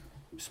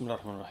بسم الله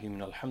الرحمن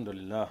الرحيم الحمد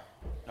لله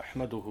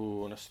نحمده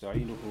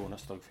ونستعينه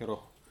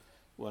ونستغفره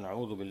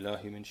ونعوذ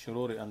بالله من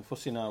شرور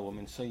أنفسنا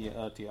ومن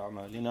سيئات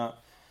أعمالنا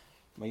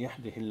من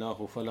يهده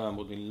الله فلا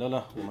مضل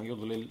له ومن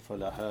يضلل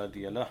فلا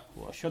هادي له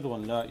وأشهد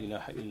أن لا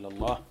إله إلا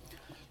الله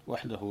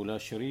وحده لا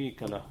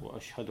شريك له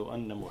وأشهد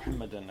أن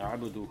محمدا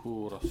عبده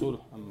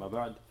ورسوله أما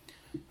بعد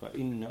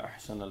فإن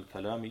أحسن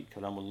الكلام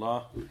كلام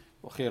الله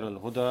وخير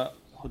الهدى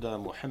هدى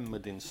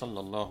محمد صلى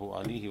الله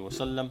عليه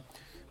وسلم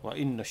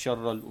وإن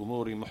شر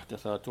الأمور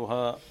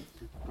محدثاتها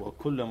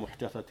وكل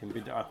محدثة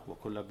بدعة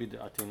وكل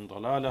بدعة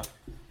ضلالة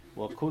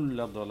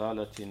وكل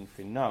ضلالة في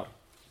النار.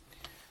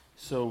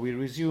 So we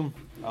resume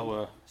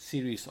our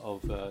series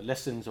of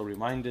lessons or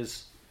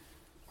reminders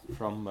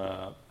from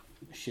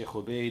Sheikh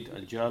Ubaid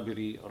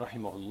al-Jabiri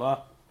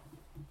rahimahullah.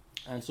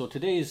 And so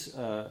today's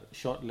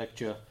short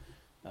lecture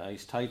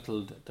is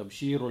titled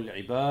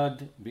Tabshirul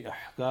Ibad bi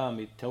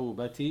Ahkam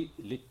at-Tawbati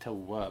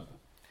lit-Tawwab,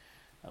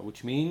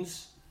 which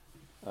means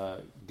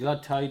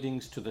glad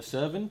tidings to the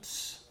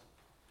servants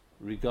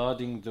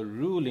regarding the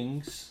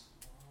rulings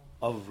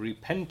of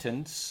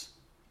repentance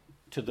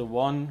to the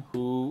one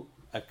who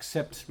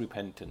accepts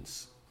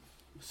repentance.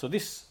 So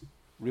this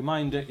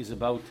reminder is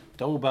about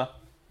tawbah,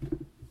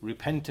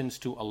 repentance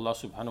to Allah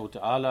subhanahu wa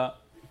ta'ala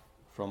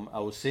from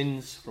our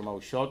sins, from our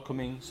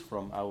shortcomings,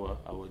 from our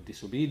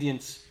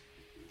disobedience.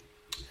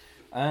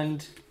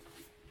 And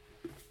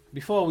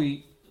before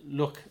we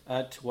look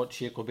at what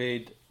Sheikh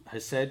Ubaid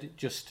has said,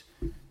 just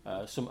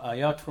some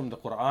ayat from the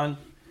Quran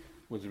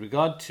with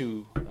regard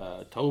to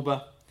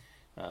tawbah.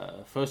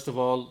 First of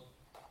all,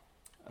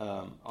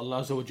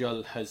 Allah Azza wa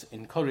Jal has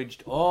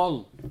encouraged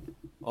all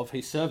of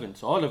His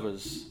servants, all of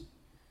us,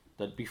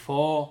 that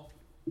before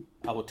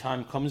our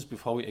time comes,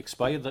 before we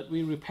expire, that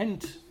we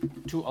repent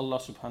to Allah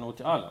subhanahu wa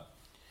ta'ala.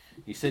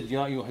 He said,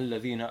 Ya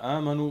ayyuhalladhina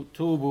amanu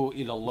tubu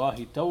ila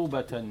Allahi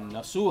tawbatan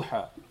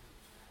nasuha.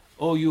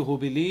 O you who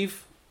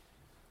believe,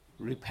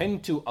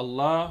 repent to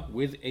Allah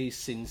with a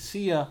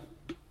sincere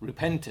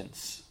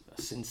repentance,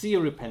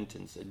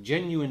 a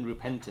genuine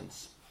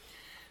repentance.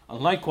 And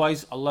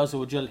likewise, Allah Azza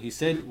wa Jal, He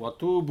said,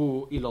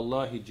 وَتُوبُوا إِلَى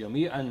اللَّهِ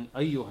جَمِيعًا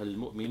أَيُّهَا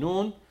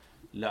الْمُؤْمِنُونَ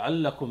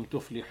لَعَلَّكُمْ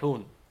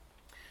تُفْلِحُونَ.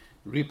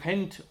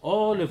 Repent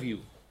all of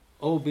you,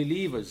 O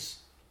believers,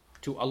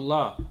 to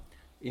Allah,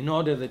 in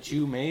order that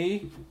you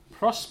may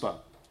prosper.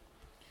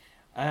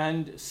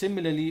 And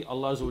similarly,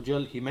 Allah Azza wa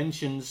Jal, He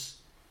mentions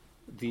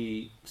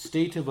the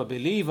state of a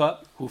believer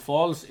who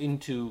falls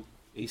into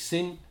a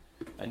sin,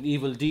 an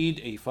evil deed,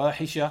 a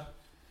fahisha.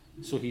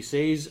 So he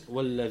says,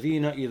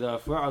 وَالَّذِينَ إِذَا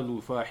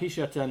فَعَلُوا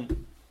فَاحِشَةً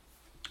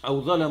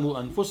أَوْ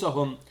ظَلَمُوا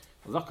أَنفُسَهُمْ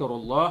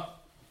ذَكَرُوا اللَّهَ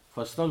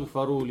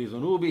فَاسْتَغْفَرُوا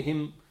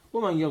لِذُنُوبِهِمْ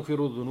وَمَنْ يَغْفِرُ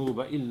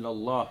الذُّنُوبَ إِلَّا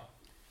اللَّهِ.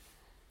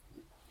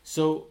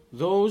 So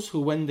those who,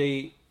 when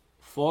they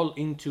fall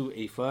into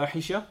a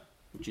fahisha,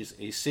 which is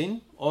a sin,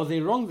 or they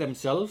wrong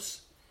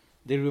themselves,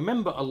 they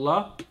remember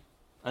Allah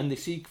and they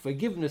seek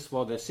forgiveness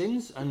for their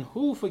sins. And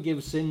who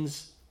forgives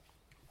sins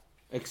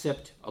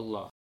except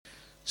Allah?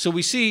 So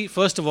we see,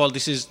 first of all,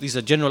 these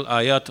are general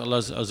ayat. Allah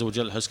Azza wa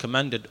Jal has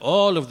commanded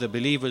all of the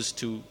believers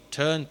to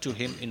turn to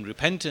Him in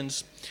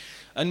repentance.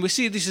 And we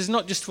see this is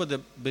not just for the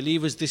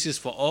believers, this is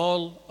for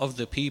all of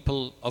the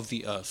people of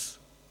the earth.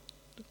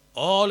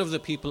 All of the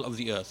people of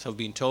the earth have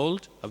been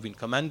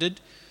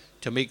commanded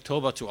to make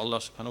tawbah to Allah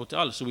subhanahu wa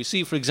ta'ala. So we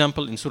see, for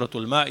example, in Surah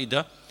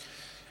Al-Ma'idah,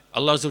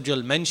 Allah Azza wa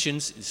Jal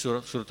mentions, in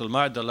Surah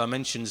Al-Ma'idah, Allah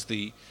mentions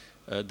the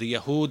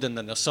Yahud and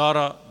the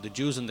Nasara, the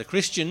Jews and the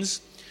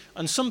Christians,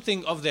 and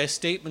something of their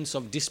statements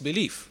of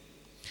disbelief.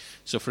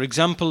 So for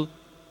example,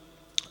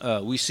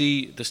 we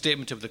see the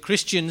statement of the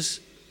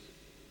Christians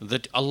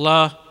that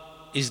Allah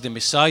is the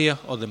Messiah,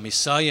 or the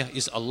Messiah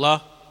is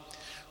Allah,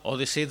 or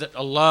they say that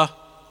Allah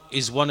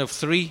is one of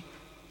three,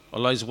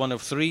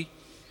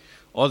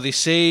 or they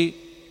say,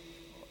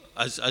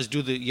 as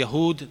do the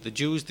Yahud, the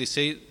Jews, they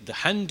say the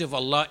hand of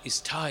Allah is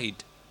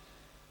tied.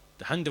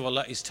 The hand of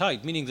Allah is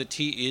tied, meaning that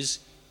He is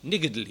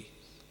niggardly,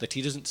 that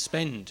He doesn't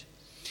spend.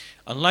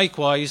 And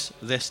likewise,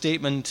 their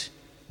statement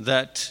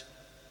that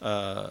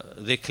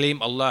they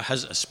claim Allah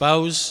has a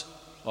spouse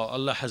or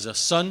Allah has a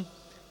son,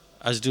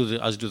 as do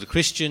the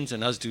Christians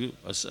and as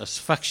a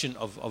faction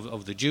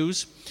of the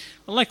Jews.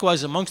 And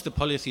likewise, amongst the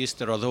polytheists,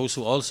 there are those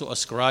who also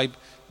ascribe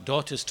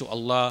daughters to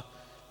Allah,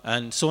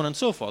 and so on and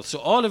so forth. So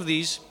all of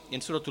these,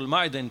 in Surah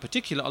Al-Ma'idah in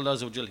particular, Allah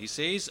Azza wa Jal, He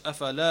says,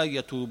 أَفَلَا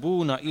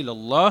يَتُوبُونَ إِلَى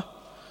اللَّهِ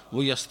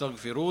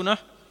وَيَسْتَغْفِرُونَهُ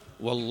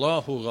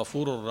وَاللَّهُ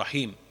غَفُورٌ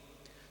رَحِيمٌ.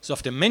 So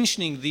after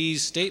mentioning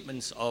these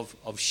statements of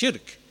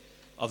shirk,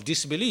 of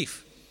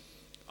disbelief,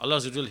 Allah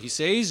Azza wa Jal, He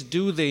says,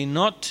 do they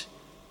not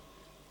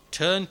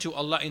turn to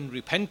Allah in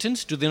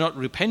repentance? Do they not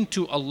repent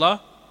to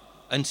Allah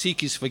and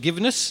seek His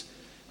forgiveness?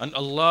 And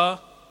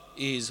Allah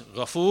is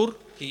Ghafoor,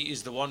 He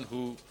is the one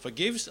who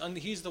forgives, and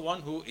He is the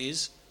one who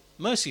is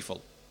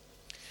merciful.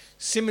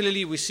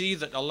 Similarly, we see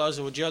that Allah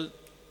Azza wa Jal,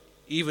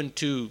 even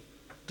to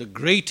the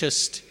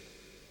greatest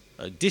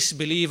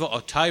disbeliever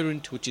or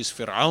tyrant, which is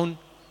Fir'aun,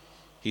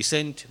 He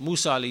sent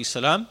Musa alayhi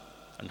salam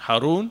and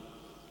Harun.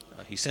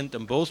 He sent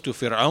them both to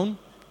Fir'aun.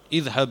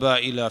 اذهبا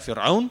إلى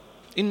فرعون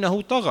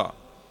إنه طغى.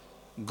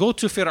 go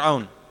to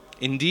Fir'aun,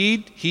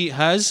 indeed he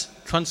has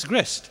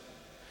transgressed,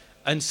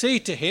 and say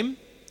to him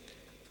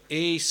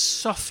a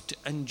soft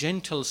and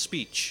gentle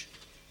speech,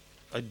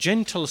 a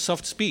gentle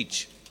soft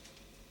speech,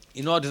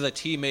 in order that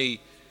he may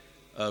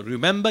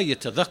remember,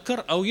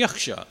 yatadhakkar aw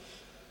yakhsha,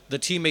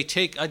 that he may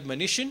take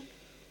admonition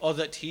or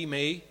that he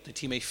may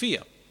fear.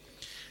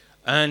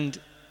 And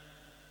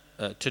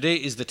today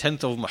is the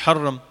 10th of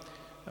Muharram.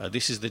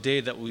 This is the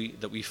day that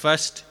we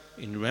fast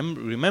in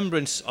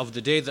remembrance of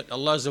the day that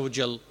Allah Azza wa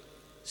Jal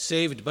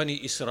saved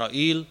Bani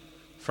Israel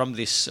from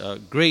this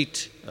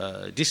great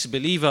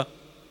disbeliever.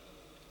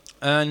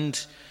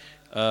 And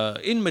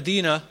in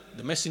Medina,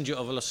 the Messenger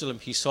of Allah,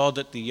 he saw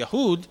that the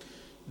Yahud,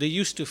 they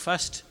used to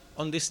fast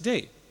on this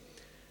day.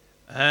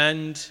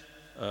 And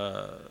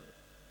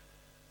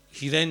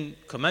he then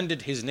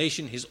commanded his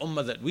nation, his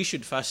ummah, that we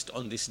should fast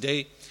on this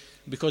day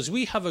because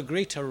we have a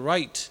greater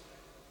right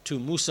to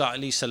Musa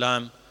alayhi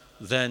salam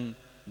than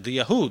the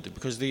Yahud,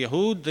 because the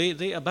Yahud,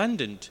 they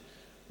abandoned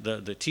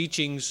the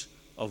teachings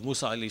of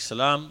Musa alayhi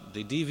salam,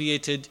 they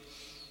deviated,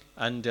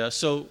 and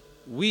so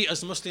we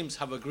as Muslims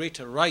have a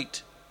greater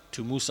right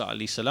to Musa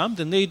alayhi salam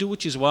than they do,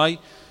 which is why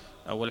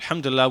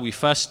alhamdulillah we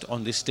fast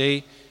on this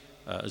day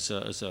as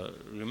a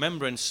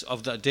remembrance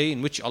of that day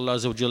in which Allah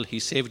Azza wa Jal, he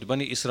saved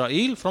Bani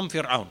Israel from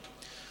Fir'aun.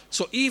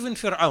 So even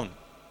Fir'aun,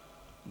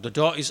 the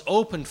door is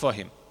open for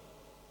him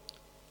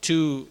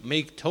to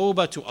make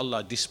tawbah to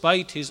Allah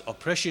despite his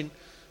oppression,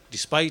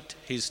 despite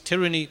his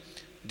tyranny,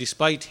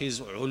 despite his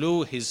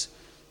ulu, his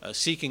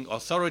seeking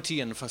authority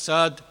and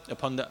fasad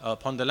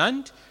upon the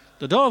land.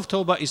 The door of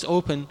tawbah is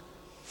open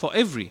for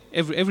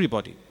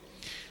everybody.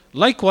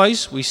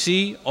 Likewise, we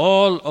see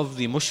all of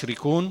the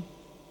mushrikun,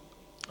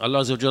 Allah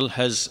Azza wa Jal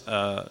has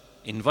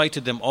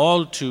invited them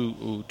all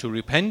to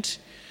repent,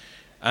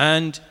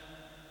 and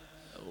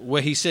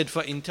where he said,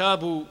 فَإِن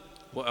تَابُوا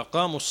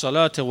وَأَقَامُوا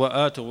الصَّلَاةَ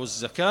وَآتَوُا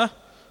الزَّكَاةَ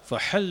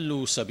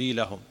فَحَلُّوا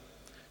سَبِيلَهُم.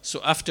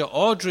 So after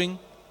ordering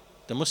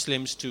the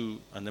Muslims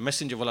and the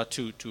Messenger of Allah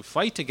to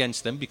fight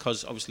against them,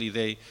 because obviously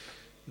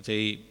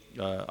they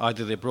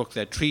either they broke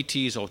their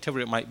treaties or whatever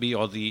it might be,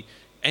 or the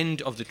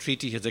end of the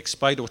treaty has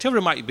expired, or whatever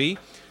it might be,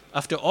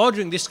 after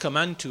ordering this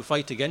command to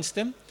fight against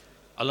them,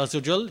 Allah Azza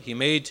wa Jal, he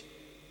made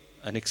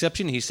an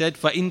exception. He said,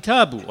 فَإِن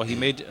تَابُوا, or he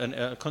made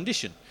a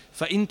condition.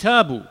 فَإِن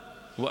تَابُوا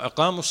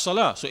وَأَقَامُوا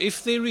الصَّلَاةَ. So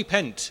if they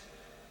repent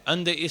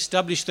and they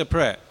establish the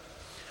prayer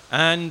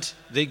and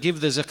they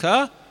give the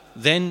zakah,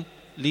 then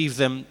leave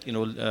them,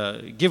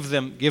 give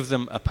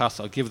them a path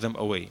or give them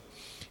a way.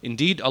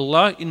 Indeed,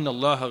 Allah, inna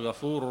Allah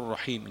ghafurur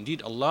rahim.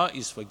 Indeed, Allah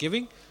is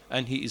forgiving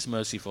and He is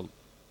merciful.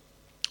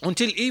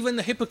 Until even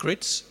the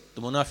hypocrites,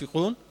 the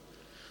munafiqun,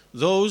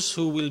 those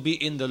who will be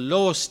in the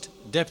lowest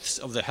depths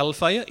of the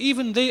hellfire,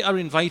 even they are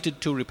invited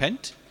to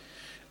repent.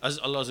 As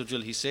Allah Azza wa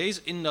Jal, He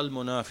says, Innal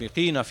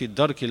munafiqina fi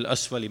darkil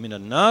asfali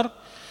minan nar,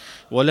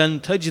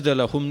 walan tajid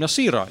lahum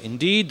nasira.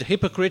 Indeed, the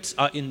hypocrites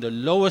are in the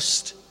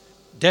lowest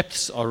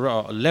depths or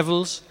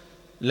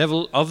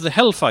level of the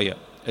hellfire,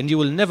 and you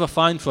will never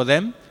find for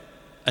them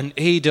an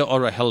aider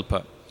or a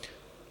helper.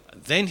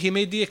 Then He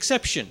made the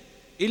exception,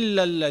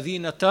 إِلَّا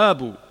الَّذِينَ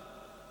تَابُوا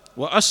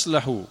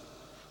وَأَصْلَحُوا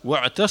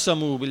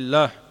وَاعْتَصَمُوا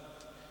بِاللَّهِ.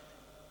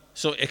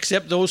 So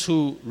except those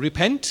who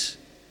repent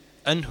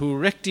and who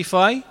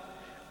rectify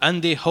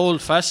and they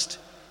hold fast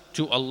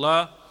to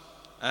Allah,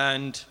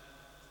 and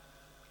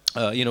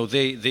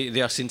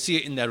they are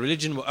sincere in their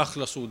religion.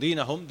 وَأَخْلَصُوا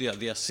دِينَهُمْ.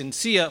 They are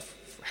sincere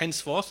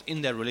henceforth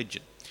in their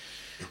religion.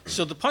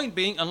 So the point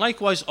being, and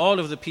likewise all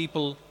of the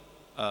people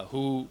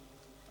who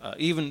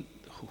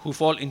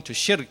fall into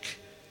shirk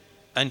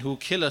and who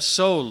kill a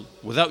soul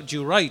without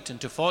due right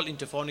and to fall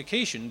into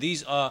fornication,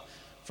 these are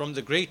from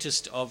the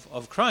greatest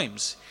of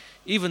crimes.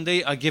 Even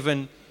they are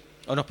given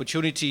an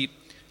opportunity,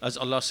 as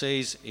Allah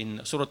says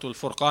in Surah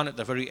Al-Furqan at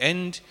the very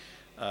end,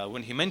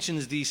 when He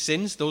mentions these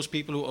sins, those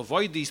people who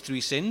avoid these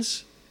three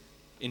sins,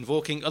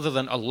 invoking other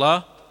than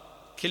Allah,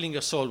 killing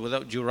a soul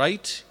without due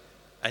right,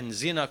 and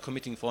zina,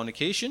 committing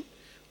fornication,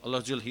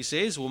 Allah He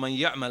says, وَمَنْ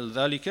يَعْمَلْ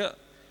ذَلِكَ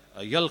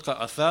يَلْقَ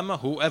أَثَامًا.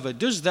 Whoever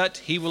does that,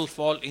 he will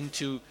fall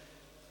into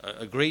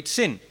a great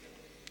sin,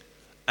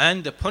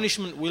 and the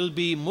punishment will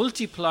be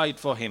multiplied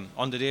for him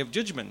on the Day of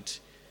Judgment,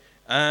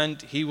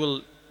 and he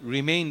will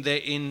remain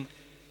there in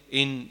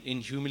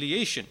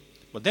humiliation.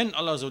 But then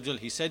Allah Azza wa Jal,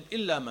 He said,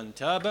 إِلَّا مَنْ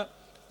تَابَ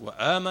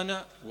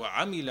وَآمَنَ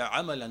وَعَمِلَ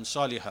عَمَلًا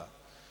صَالِحًا.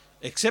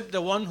 Except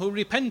the one who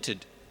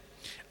repented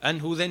and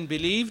who then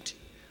believed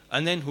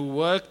and then who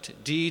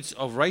worked deeds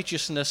of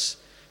righteousness,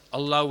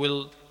 Allah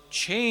will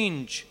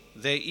change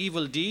their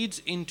evil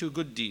deeds into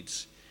good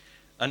deeds.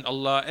 And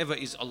Allah ever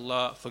is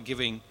Allah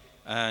forgiving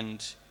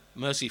and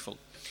merciful.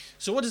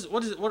 So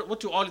what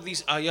do all of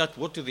these ayat,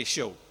 what do they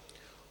show?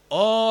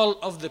 All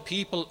of the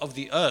people of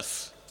the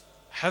earth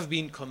have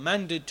been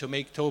commanded to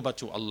make tawbah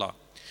to Allah.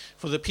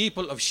 For the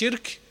people of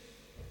shirk,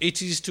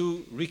 it is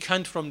to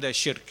recant from their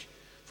shirk.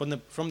 For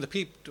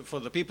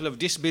the people of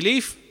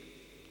disbelief,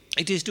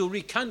 it is to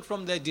recant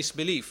from their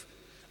disbelief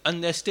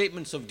and their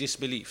statements of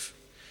disbelief.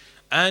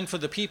 And for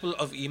the people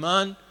of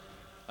iman,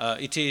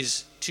 it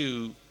is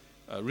to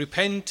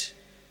repent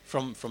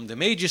from the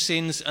major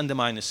sins and the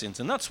minor sins.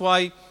 And that's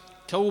why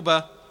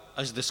Tawbah,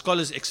 as the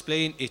scholars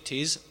explain, it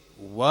is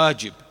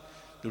wajib.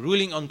 The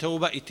ruling on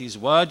Tawbah, it is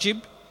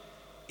wajib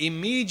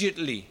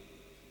immediately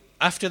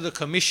after the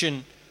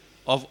commission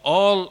of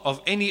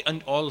any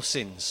and all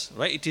sins,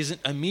 right? It is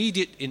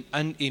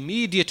an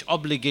immediate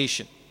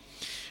obligation,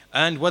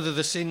 and whether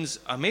the sins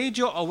are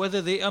major or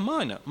whether they are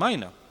minor.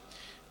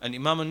 And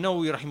Imam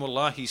al-Nawawi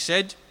rahimahullah, he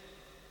said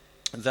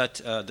that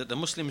the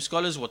Muslim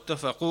scholars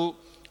واتفقوا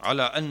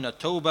على أن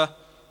التوبة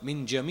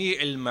من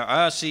جميع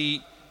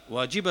المعاصي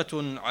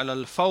واجبة على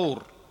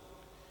الفور,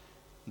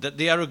 that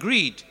they are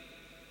agreed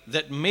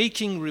that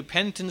making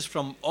repentance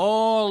from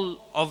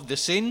all of the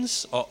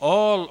sins or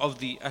all of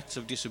the acts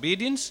of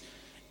disobedience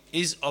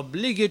is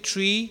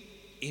obligatory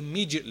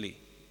immediately,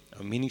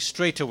 meaning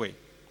straight away.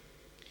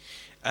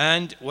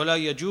 And ولا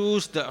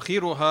يجوز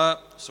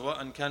تأخيرها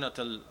سواء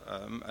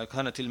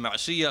كانت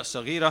المعصية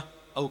صغيرة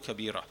أو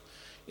كبيرة.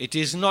 It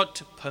is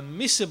not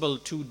permissible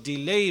to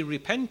delay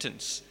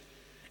repentance,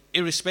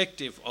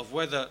 irrespective of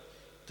whether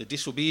the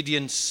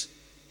disobedience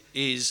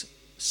is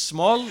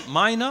small,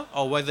 minor,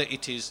 or whether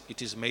it is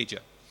major.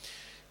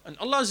 And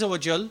Allah Azza wa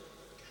Jal,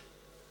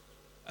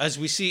 as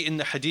we see in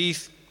the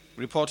hadith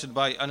reported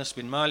by Anas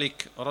bin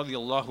Malik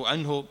radiyallahu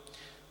anhu,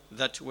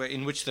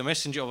 in which the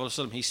Messenger of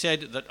Allah, he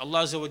said that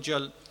Allah Azza wa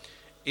Jal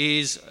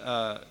is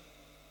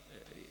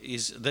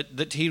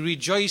that He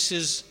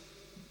rejoices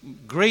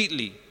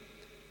greatly,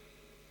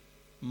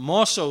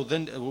 more so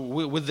than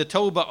with the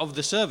tawbah of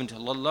the servant.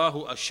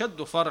 Allahu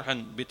ashaddu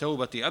farhan bi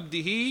tawbati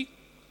abdihi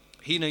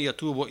hina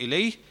yatubu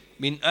ilayh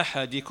min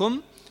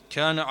ahadikum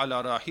kana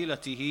ala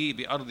rahilatihi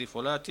bi ardi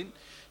fulatin.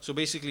 So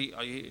basically,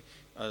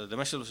 the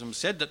Messenger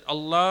said that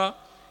Allah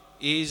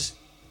is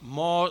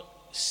more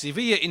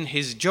severe in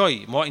His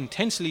joy, more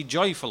intensely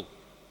joyful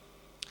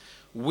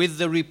with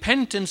the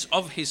repentance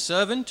of His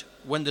servant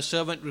when the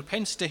servant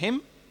repents to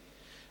Him,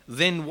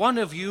 than one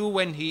of you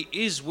when he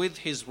is with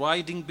his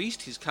riding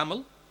beast, his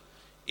camel,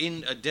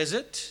 in a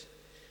desert,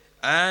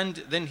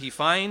 and then he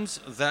finds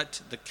that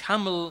the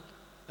camel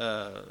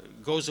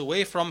goes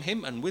away from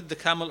him, and with the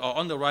camel or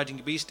on the riding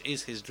beast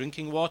is his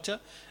drinking water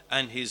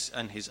and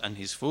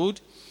his food,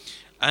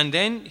 and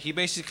then he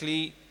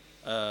basically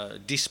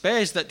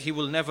despairs that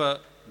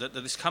that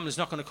this camel is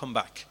not going to come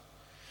back.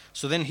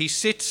 So then he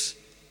sits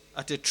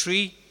at a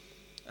tree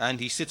and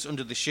he sits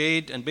under the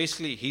shade, and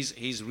basically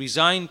he's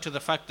resigned to the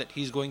fact that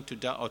he's going to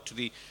die, or to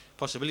the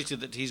possibility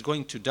that he's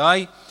going to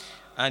die,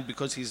 and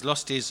because he's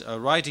lost his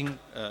riding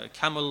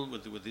camel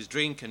with his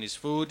drink and his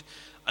food.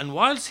 And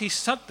whilst he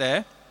sat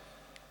there,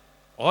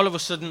 all of a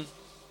sudden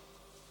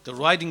the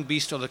riding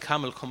beast or the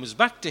camel comes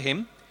back to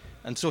him,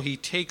 and so he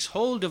takes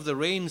hold of the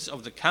reins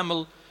of the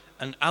camel,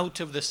 and out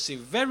of the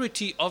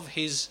severity of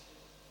his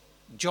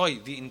joy,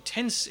 the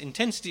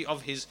intensity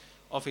of his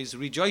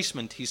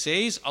rejoicement, he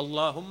says,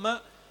 Allahumma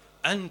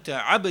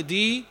anta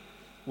abdi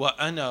wa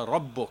ana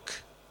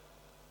rabbuk.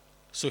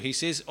 So he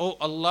says, oh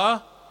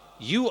Allah,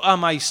 you are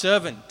my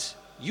servant,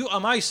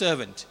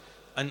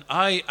 and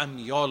I am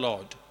your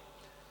Lord.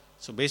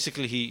 So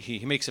basically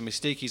he makes a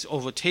mistake. He's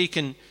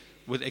overtaken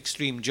with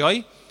extreme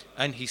joy,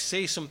 and he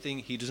says something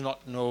he does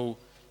not know,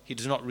 he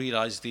does not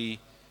realize the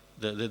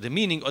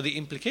meaning or the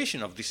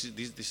implication of this.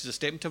 This is a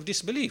statement of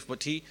disbelief,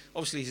 but he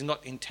obviously is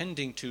not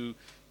intending to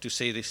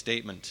say this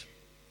statement.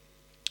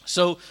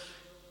 So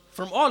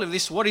from all of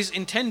this, what is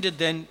intended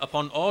then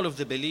upon all of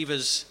the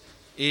believers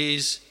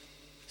is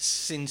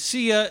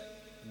sincere,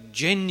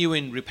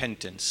 genuine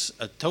repentance,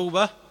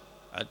 at-tawbatun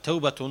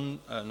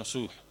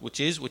nasuh, which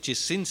is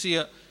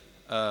sincere,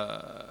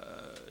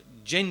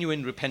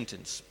 genuine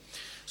repentance.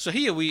 So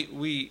here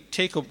we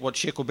take up what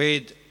Shaykh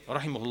Ubaid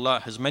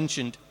rahimahullah has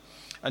mentioned,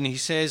 and he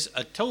says,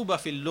 at-tawbah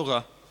fil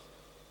lugha.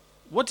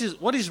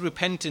 What is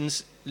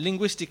repentance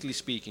linguistically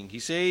speaking? He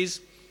says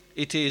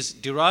it is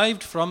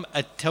derived from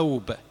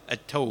at-tawb.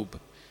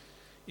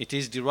 It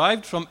is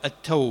derived from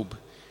at-tawb,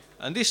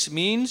 and this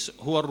means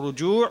huwa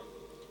ar-ruju'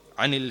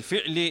 an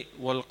al-fi'li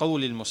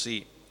wal-qawl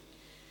al-musi'.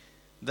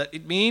 That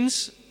it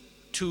means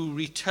to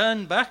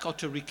return back, or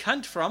to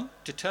recant from,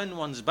 to turn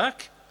one's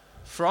back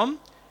from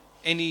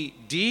any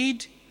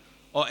deed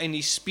or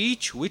any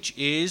speech which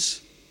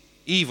is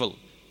evil.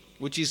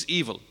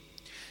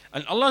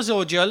 And Allah Azza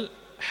wa Jal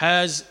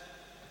has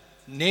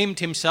named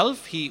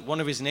Himself. One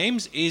of His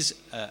names is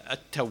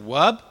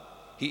At-Tawwab.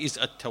 He is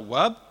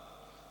At-Tawwab,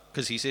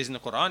 because He says in the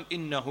Quran,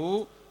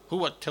 Innahu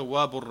huwa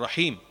At-Tawwabur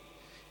Rahim.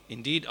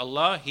 Indeed,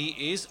 Allah,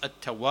 He is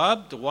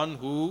At-Tawwab, the one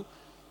who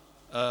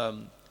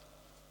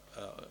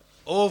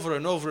over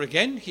and over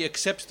again He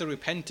accepts the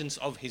repentance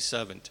of His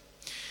servant.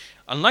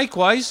 And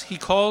likewise, He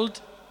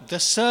called the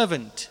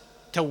servant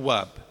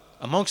Tawwab.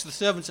 Amongst the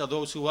servants are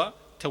those who are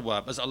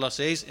Tawwab, as Allah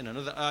says in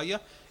another ayah,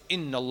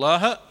 Inna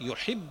Allaha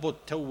yuhibbu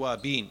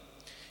tawwabin.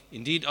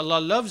 Indeed, Allah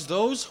loves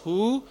those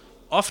who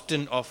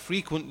often or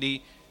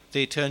frequently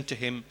they turn to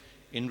Him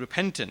in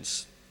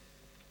repentance.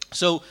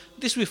 So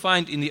this we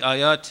find in the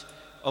ayat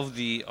of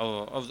the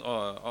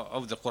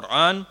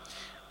Quran.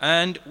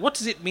 And what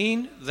does it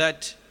mean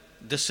that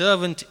the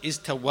servant is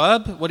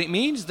Tawwab? What it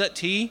means that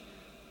he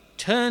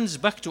turns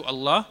back to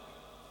Allah.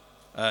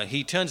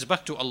 He turns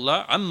back to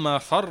Allah. Amma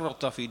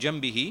farrata fi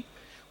jambihi,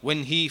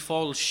 when he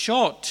falls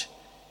short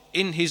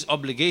in his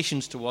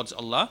obligations towards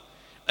Allah,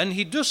 and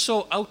he does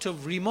so out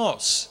of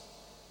remorse.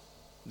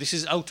 This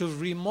is out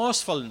of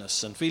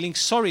remorsefulness and feeling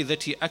sorry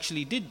that he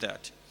actually did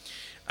that,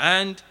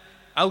 and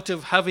out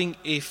of having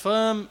a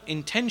firm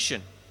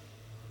intention,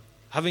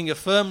 having a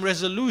firm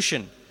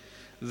resolution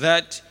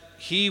that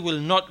he will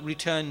not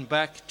return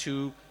back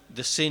to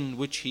the sin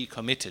which he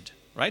committed.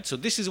 Right? So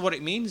this is what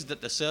it means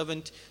that the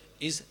servant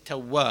is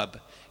tawwab.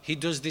 He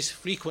does this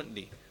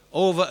frequently,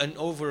 over and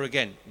over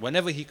again,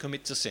 whenever he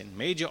commits a sin,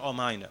 major or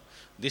minor.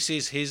 This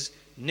is his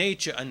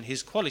nature and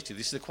his quality.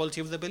 This is the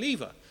quality of the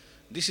believer.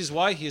 This is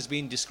why he has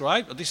been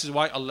described, or this is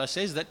why Allah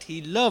says that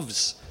he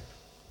loves.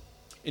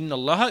 Inna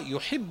Allah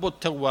yuhibbu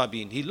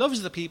tawwabin. He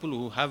loves the people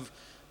who have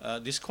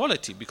this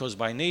quality, because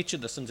by nature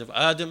the sons of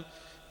Adam,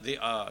 they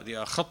are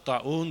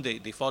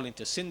khatta'un, they fall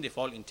into sin, they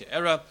fall into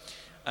error,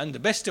 and the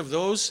best of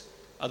those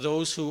are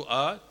those who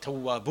are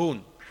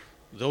tawwabun,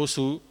 those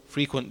who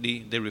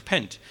frequently they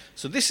repent.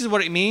 So this is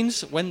what it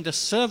means when the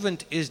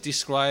servant is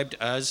described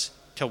as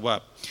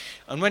tawwab.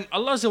 And when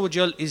Allah Azza wa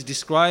Jal is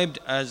described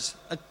as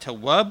a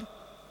tawwab,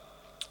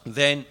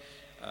 then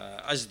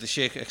as the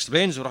Shaykh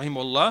explains,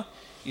 rahimahullah,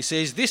 he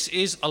says this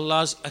is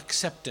Allah's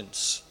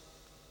acceptance.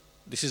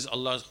 This is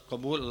Allah's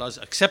qabul, Allah's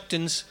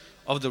acceptance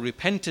of the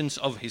repentance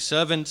of his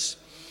servants,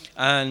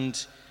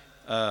 and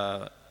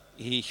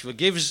he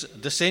forgives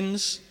the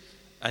sins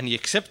and he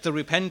accepts the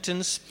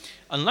repentance.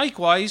 And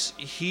likewise,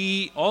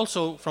 he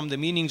also, from the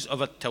meanings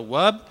of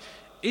at-tawwab,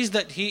 is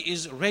that he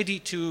is ready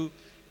to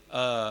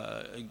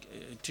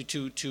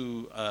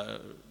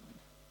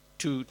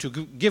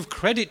give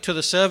credit to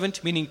the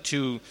servant, meaning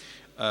to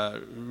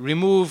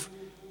remove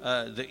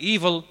the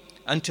evil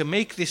and to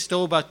make this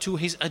tawbah to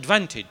his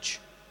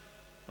advantage.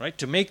 Right?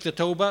 To make the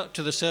tawbah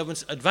to the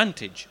servant's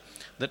advantage,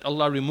 that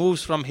Allah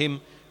removes from him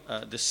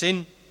the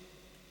sin.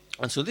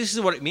 And so this is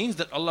what it means,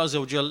 that Allah Azza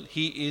wa Jal,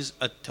 he is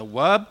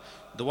at-tawwab,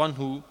 the one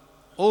who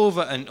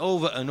over and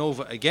over and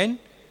over again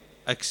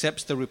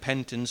accepts the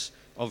repentance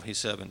of his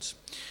servants.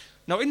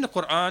 Now in the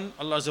Quran,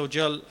 Allah Azza wa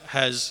Jal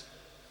has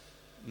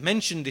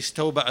mentioned this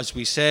tawbah, as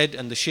we said,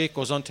 and the Shaykh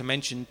goes on to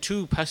mention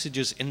two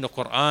passages in the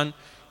Quran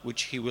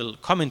which he will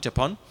comment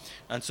upon.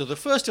 And so the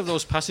first of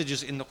those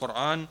passages in the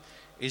Quran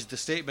is the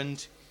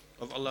statement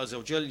of Allah Azza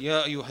wa Jal,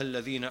 Ya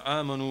ayyuhalladhina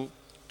amanu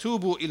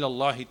tubu ila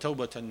Allahi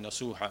tawbatan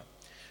nasuha.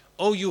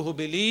 O you who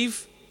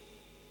believe,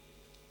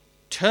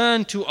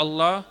 turn to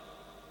Allah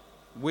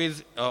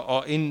with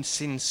or in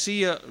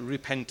sincere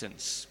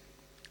repentance.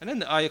 And then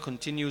the ayah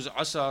continues,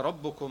 Asa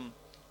rabbukum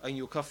an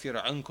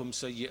yukaffira ankum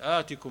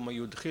sayyi'atikum wa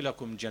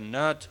yudkhilakum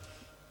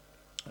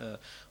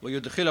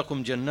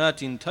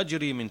jannatin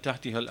tajri min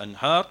tahtiha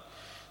al-anhar.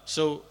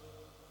 So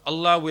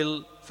Allah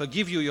will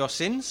forgive you your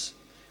sins,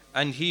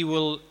 and he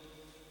will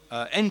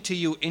enter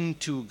you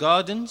into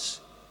gardens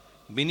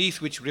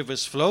beneath which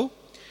rivers flow.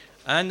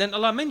 And then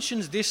Allah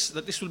mentions this,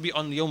 that this will be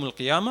on Yawm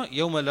al-Qiyamah,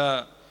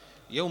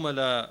 يوم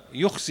لا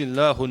يخزي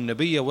الله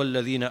النبي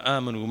والذين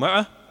آمنوا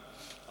معه,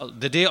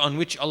 the day on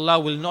which Allah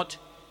will not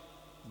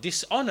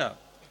dishonor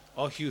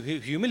or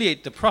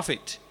humiliate the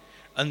Prophet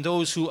and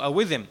those who are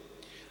with him.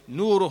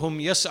 نورهم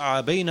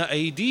يسعى بين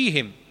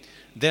أيديهم,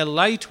 their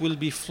light will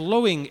be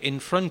flowing in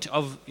front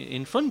of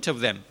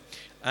them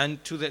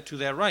and to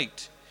their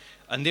right,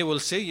 and they will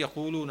say,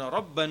 يقولون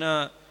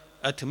ربنا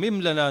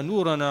أتمم لنا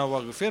نورنا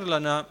واغفر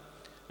لنا,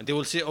 and they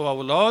will say, oh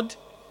our Lord,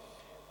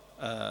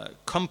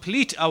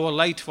 complete our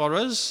light for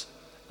us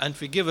and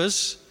forgive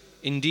us.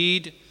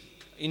 Indeed,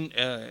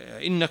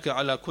 innaka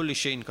ala kulli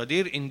shay'in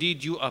qadir,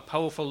 indeed you are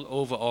powerful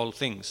over all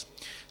things.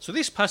 So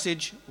this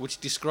passage, which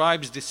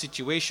describes the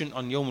situation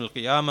on Yawm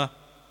al-Qiyamah,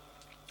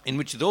 in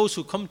which those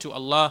who come to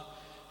Allah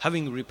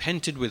having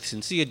repented with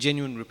sincere,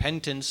 genuine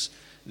repentance,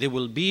 they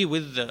will be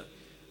with the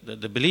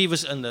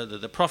believers and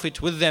the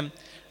Prophet with them.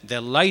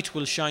 Their light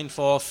will shine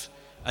forth,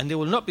 and they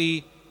will not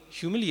be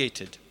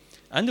humiliated,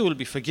 and they will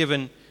be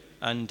forgiven.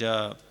 And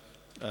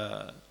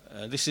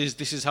this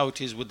is how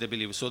it is with the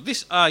believers. So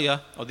this ayah,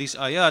 or these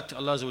ayat,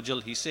 Allah Azza wa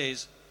Jal, he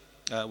says,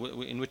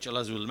 in which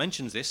Allah Azza wa Jal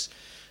mentions this,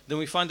 then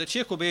we find that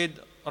Shaykh Ubaid,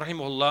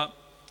 rahimahullah,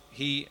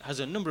 he has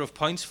a number of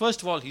points.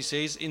 First of all, he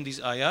says in these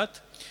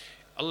ayat,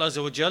 Allah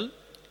Azza wa Jal,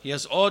 he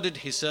has ordered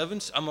his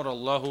servants, Amar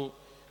Allahu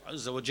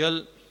Azza wa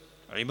Jal,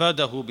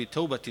 ibadahu bi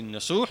tawbatin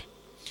nasuh.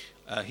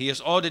 He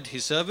has ordered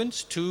his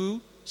servants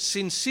to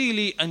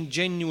sincerely and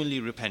genuinely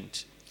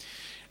repent.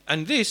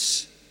 And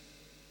this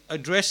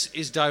address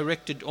is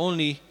directed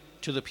only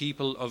to the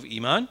people of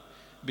Iman,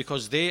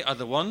 because they are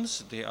the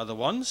ones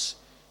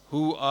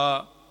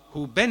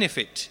who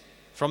benefit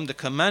from the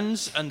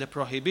commands and the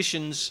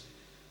prohibitions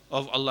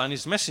of Allah and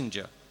His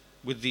Messenger,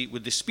 with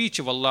the speech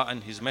of Allah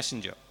and His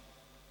Messenger.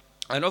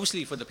 And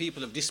obviously for the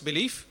people of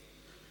disbelief,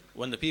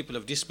 when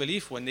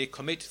they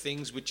commit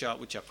things which are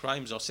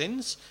crimes or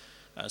sins,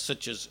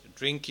 such as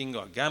drinking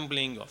or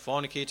gambling or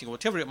fornicating or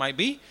whatever it might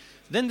be,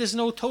 then there's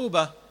no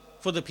tawbah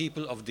for the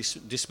people of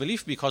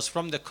disbelief, because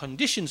from the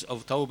conditions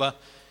of tawbah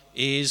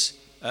is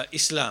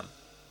Islam.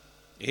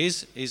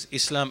 is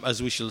Islam,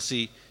 as we shall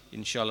see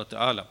inshallah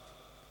ta'ala.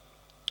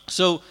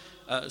 So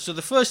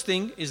the first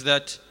thing is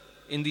that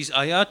in these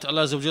ayat,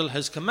 Allah Azza wa Jal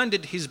has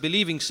commanded His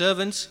believing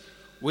servants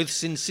with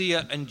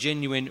sincere and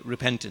genuine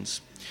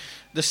repentance.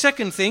 The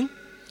second thing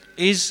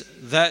is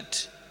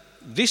that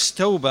this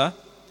tawbah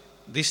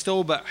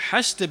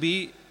has to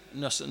be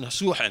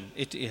nasuhan.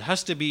 It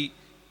has to be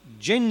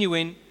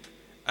genuine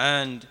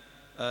and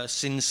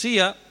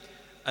sincere.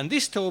 And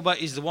this tawbah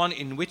is the one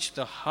in which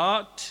the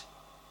heart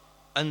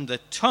and the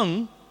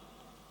tongue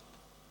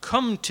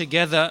come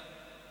together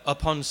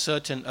upon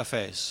certain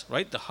affairs,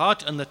 right? The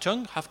heart and the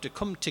tongue have to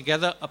come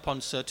together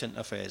upon certain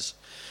affairs.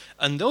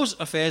 And those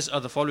affairs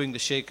are the following the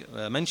Shaykh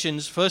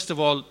mentions. First of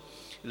all,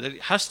 that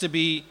it has to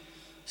be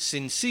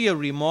sincere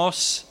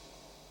remorse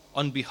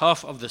on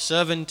behalf of the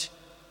servant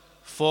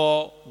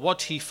for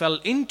what he fell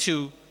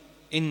into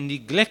in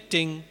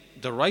neglecting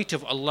the right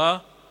of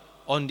Allah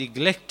or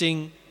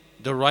neglecting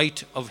the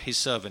right of His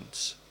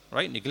servants,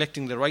 right?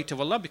 Neglecting the right of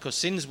Allah, because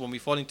sins, when we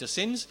fall into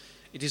sins,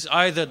 it is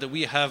either that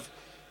we have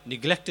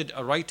neglected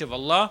a right of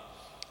Allah,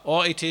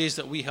 or it is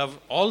that we have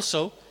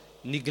also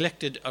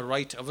neglected a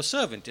right of a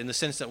servant, in the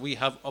sense that we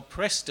have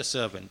oppressed a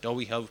servant, or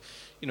we have,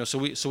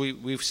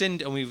 we've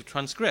sinned and we've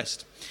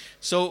transgressed.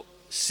 So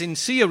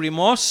sincere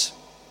remorse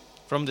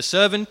from the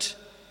servant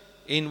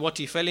in what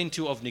he fell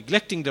into of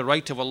neglecting the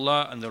right of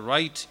Allah and the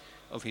right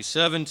of His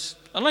servants,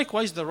 and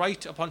likewise the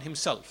right upon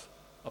himself,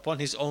 upon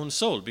his own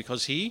soul,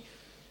 because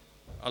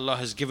Allah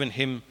has given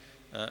him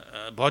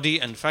a body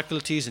and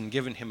faculties and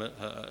given him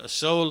a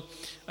soul,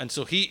 and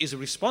so he is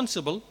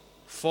responsible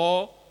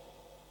for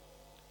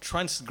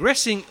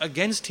transgressing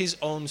against his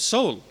own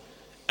soul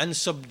and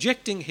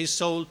subjecting his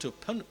soul to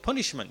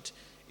punishment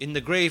in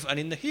the grave and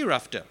in the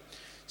hereafter.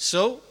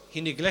 So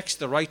he neglects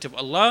the right of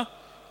Allah,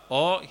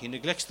 or he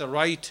neglects the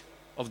right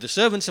of the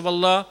servants of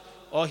Allah,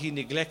 or he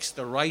neglects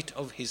the right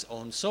of his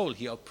own soul.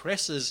 He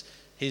oppresses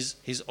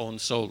his own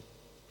soul.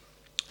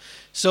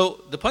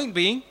 So the point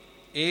being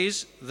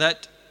is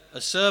that a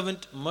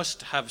servant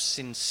must have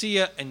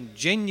sincere and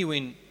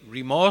genuine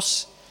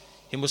remorse.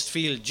 He must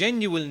feel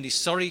genuinely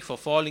sorry for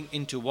falling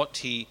into what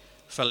he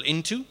fell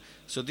into.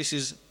 So this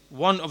is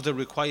one of the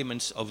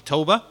requirements of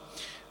Tawbah,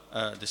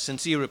 the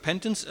sincere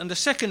repentance. And the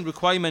second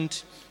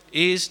requirement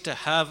is to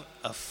have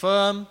a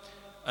firm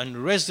and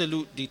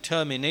resolute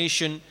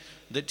determination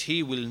that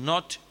he will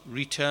not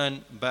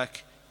return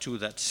back to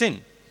that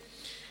sin.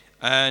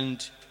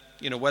 And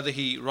whether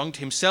he wronged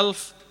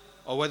himself,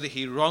 or whether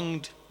he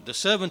wronged the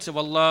servants of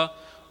Allah,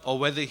 or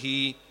whether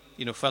he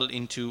fell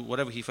into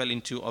whatever he fell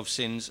into of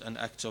sins and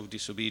acts of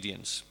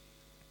disobedience.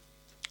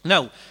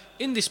 Now,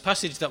 in this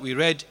passage that we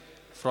read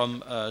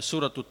from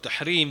Surah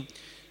At-Tahrim,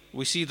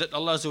 we see that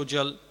Allah Azza wa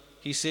Jal,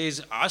 He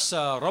says,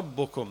 Asa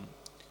Rabbukum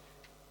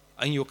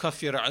an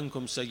yukaffira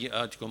ankum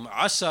sayyi'atikum.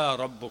 Asa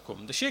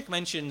Rabbukum. The Shaykh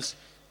mentions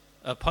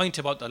a point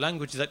about the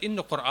language, that in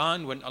the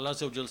Quran, when Allah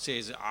Azza wa Jal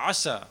says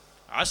Asa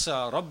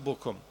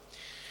Rabbukum,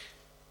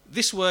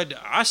 this word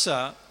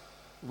Asa,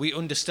 we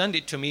understand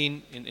it to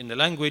mean in the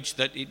language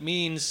that it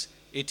means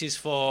it is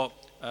for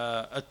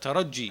a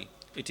taraji.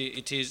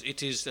 It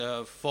is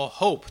for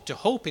hope, to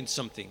hope in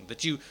something,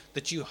 that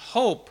you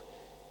hope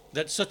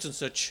that such and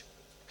such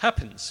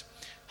happens.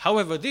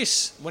 However,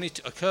 this, when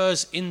it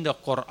occurs in the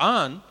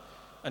Quran,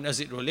 and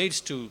as it relates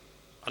to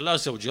Allah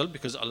Azza wa Jal,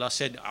 because Allah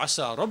said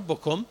Asa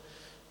Rabbukum,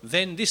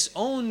 then this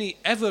only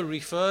ever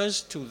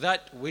refers to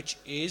that which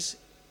is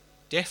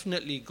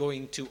definitely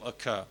going to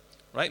occur,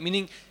 right?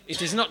 Meaning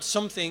it is not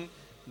something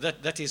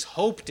that is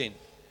hoped in,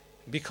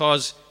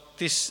 because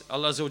this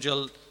Allah Azza wa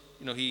Jal,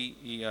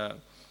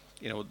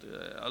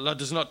 Allah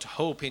does not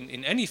hope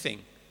in anything,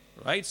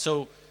 right?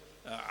 So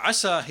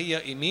asa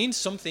here, it means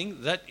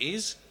something that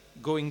is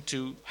going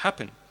to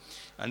happen,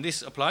 and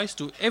this applies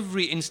to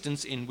every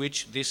instance in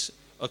which this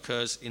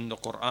occurs in the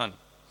Quran.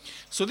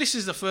 So this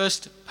is the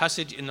first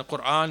passage in the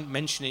Quran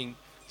mentioning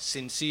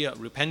sincere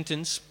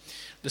repentance.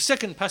 The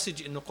second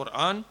passage in the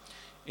Quran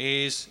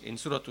is in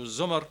Surah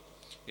Al-Zumar,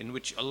 in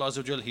which Allah Azza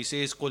wa Jal, He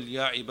says, قُلْ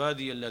يَا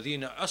عِبَادِيَ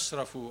الَّذِينَ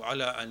أَسْرَفُوا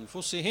عَلَىٰ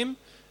أَنفُسِهِمْ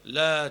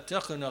لَا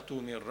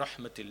تَقْنَطُوا مِنْ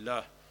رَحْمَةِ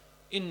اللَّهِ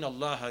إِنَّ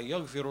اللَّهَ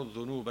يَغْفِرُ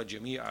الذُّنُوبَ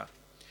جَمِيعًا.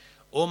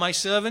 O my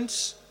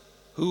servants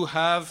who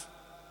have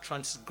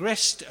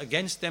transgressed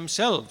against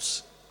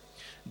themselves,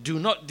 do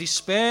not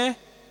despair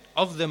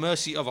of the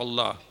mercy of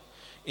Allah.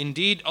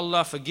 Indeed,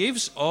 Allah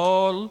forgives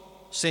all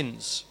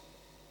sins.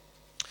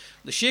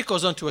 The Shaykh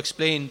goes on to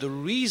explain the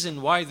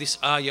reason why this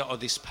ayah or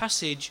this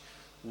passage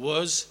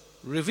was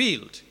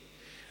revealed.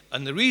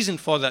 And the reason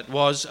for that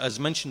was, as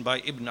mentioned by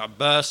Ibn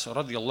Abbas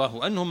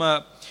radiallahu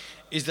anhuma,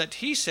 is that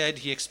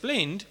he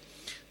explained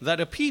that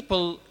a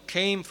people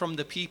came from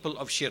the people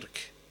of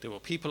shirk. They were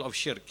people of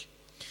shirk.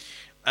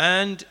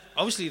 And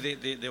obviously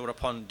they were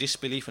upon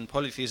disbelief and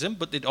polytheism,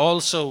 but they'd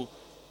also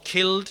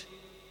killed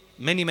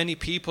many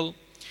people,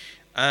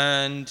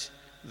 and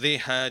they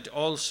had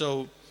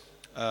also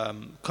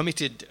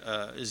committed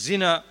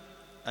zina,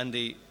 and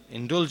they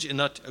indulged in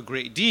that a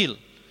great deal.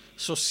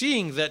 So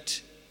seeing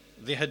that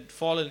they had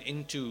fallen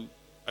into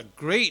a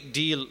great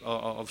deal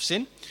of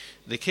sin,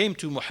 they came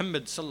to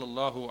Muhammad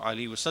sallallahu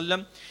alaihi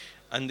wasallam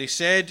and they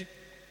said,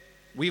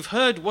 we've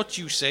heard what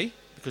you say,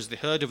 because they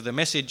heard of the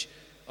message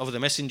of the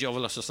Messenger of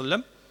Allah sallallahu alaihi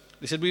wasallam.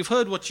 They said, we've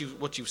heard what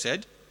you've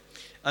said,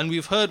 and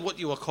we've heard what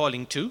you are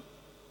calling to,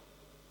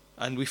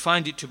 and we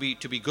find it to be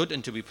good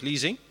and to be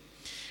pleasing.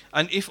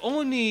 And if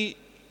only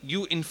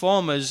you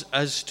inform us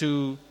as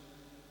to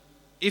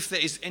if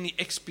there is any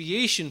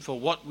expiation for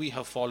what we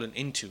have fallen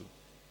into,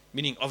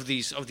 meaning of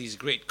these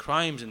great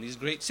crimes and these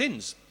great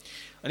sins.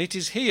 And it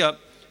is here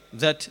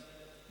that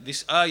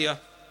this ayah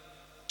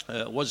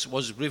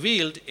was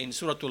revealed in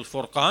Surah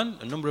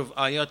Al-Furqan. A number of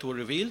ayat were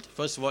revealed.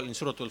 First of all, in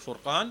Surah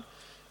Al-Furqan,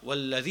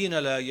 وَالَّذِينَ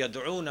لَا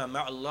يَدْعُونَ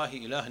مَعَ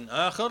اللَّهِ إِلَهًا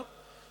آخَرَ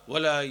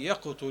وَلَا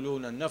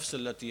يَقْتُلُونَ النَّفْسَ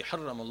الَّتِي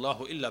حَرَّمَ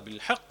اللَّهُ إِلَّا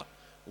بِالْحَقِّ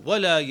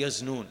وَلَا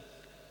يَزْنُونَ.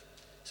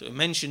 So it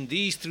mentioned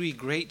these three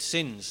great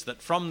sins,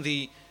 that from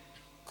the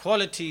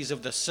qualities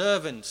of the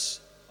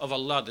servants of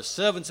Allah, the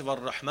servants of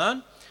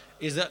Ar-Rahman,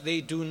 is that they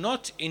do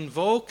not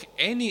invoke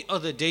any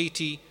other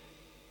deity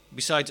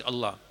besides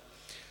Allah,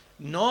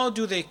 nor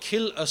do they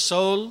kill a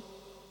soul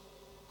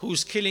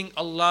whose killing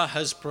Allah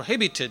has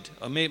prohibited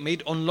or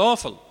made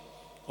unlawful,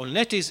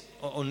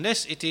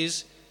 unless it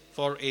is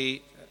for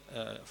a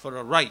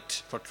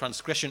right, for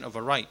transgression of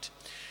a right,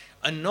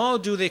 and nor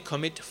do they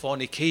commit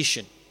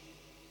fornication.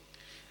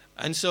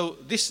 And so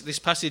this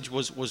passage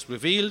was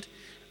revealed,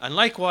 and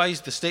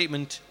likewise the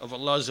statement of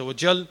Allah Azza wa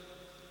Jal,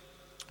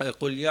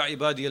 قُلْ يَا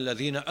عِبَادِيَ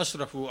الَّذِينَ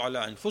أَسْرَفُوا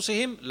عَلَىٰ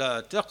أَنفُسِهِمْ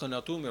لَا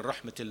تَقْنَطُوا مِنْ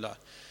رَحْمَةِ اللَّهِ.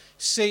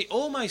 Say,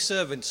 O my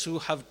servants who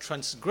have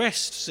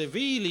transgressed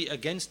severely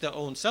against their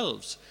own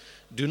selves,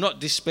 do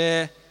not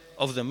despair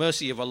of the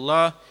mercy of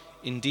Allah.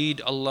 Indeed,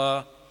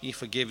 Allah, He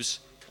forgives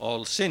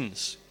all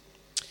sins.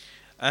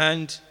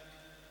 And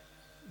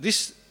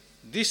this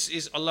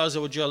is Allah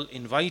Azza wa Jal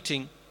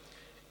inviting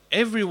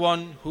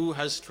everyone who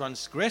has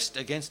transgressed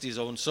against his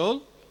own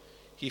soul,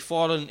 he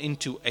fallen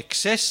into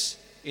excess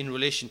in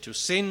relation to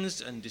sins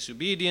and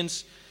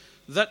disobedience,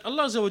 that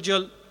Allah Azza wa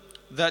Jal,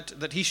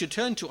 that he should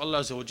turn to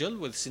Allah Azza wa Jal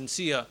with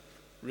sincere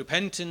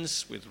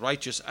repentance, with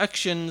righteous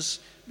actions,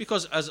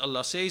 because as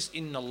Allah says,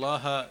 Inna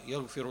Allaha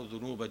yaghfiru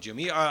dhunuba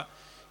jami'a.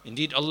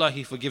 Indeed, Allah,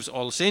 He forgives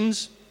all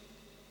sins.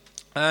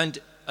 And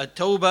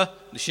at-tawbah,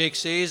 the Shaykh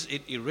says,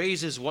 it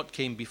erases what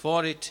came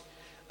before it,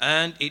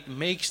 and it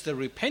makes the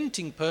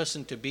repenting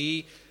person to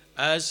be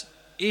as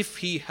if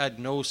he had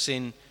no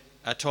sin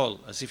at all,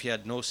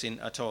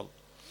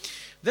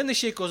 Then the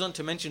Shaykh goes on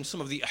to mention some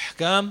of the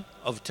ahkam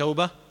of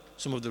tawbah,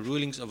 some of the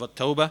rulings of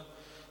at-tawbah.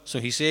 So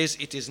he says,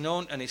 it is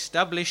known and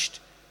established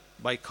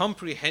by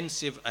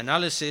comprehensive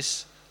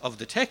analysis of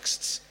the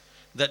texts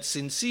that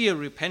sincere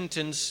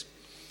repentance,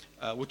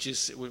 which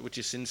is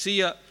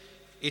sincere,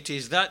 it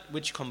is that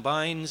which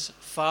combines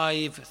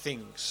 5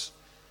 things.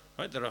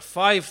 Right? There are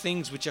 5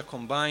 things which are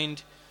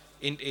combined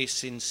in a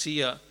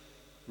sincere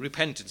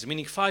repentance,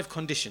 meaning 5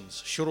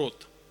 conditions,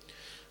 shurut.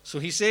 So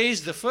he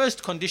says the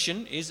first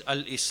condition is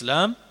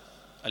al-Islam,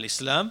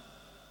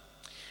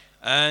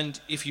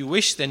 and if you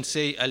wish then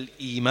say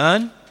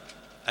al-Iman,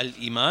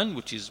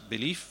 which is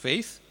belief,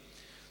 faith.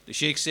 The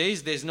Shaykh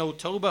says there's no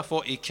tawbah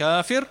for a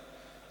kafir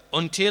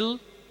until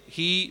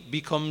he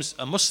becomes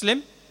a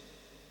Muslim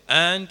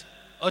and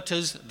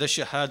utters the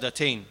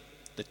shahadatain,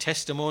 the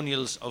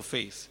testimonials of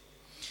faith.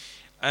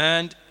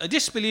 And a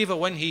disbeliever,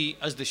 when he,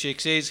 as the Shaykh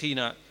says,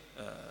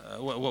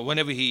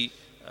 whenever he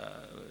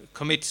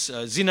commits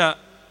zina,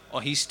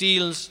 or he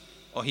steals,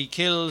 or he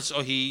kills,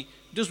 or he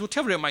does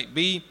whatever it might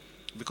be,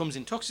 becomes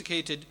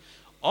intoxicated,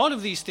 all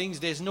of these things,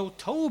 there's no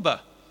tawbah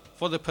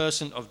for the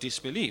person of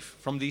disbelief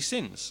from these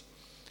sins,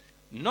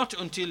 not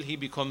until he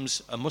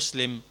becomes a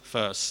Muslim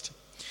first.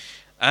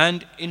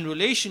 And in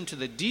relation to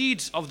the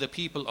deeds of the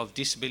people of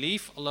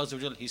disbelief, Allah Azza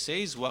wa Jalla, He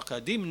says,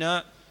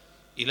 وَقَدِمْنَا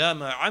إِلَى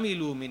مَا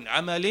عَمِلُوا مِنْ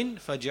عَمَلٍ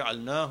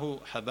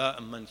فَجَعَلْنَاهُ هَبَاءً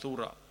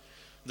مَنْثُورًا.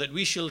 That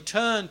we shall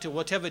turn to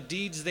whatever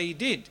deeds they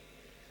did,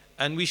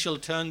 and we shall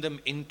turn them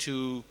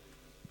into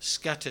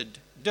scattered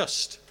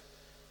dust.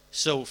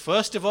 So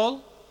first of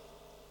all,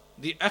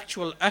 the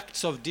actual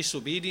acts of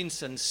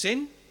disobedience and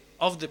sin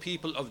of the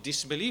people of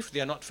disbelief,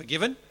 they are not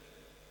forgiven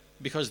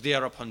because they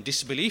are upon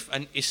disbelief,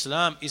 and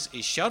Islam is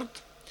a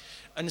shart.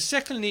 And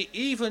secondly,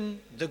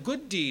 even the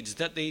good deeds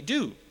that they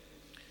do,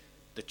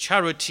 the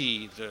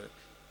charity, the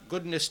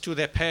goodness to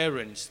their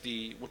parents,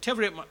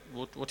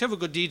 whatever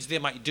good deeds they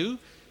might do,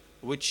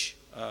 which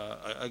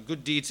are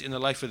good deeds in the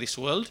life of this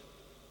world,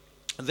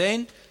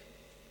 then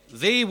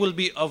they will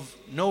be of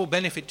no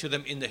benefit to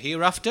them in the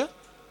hereafter.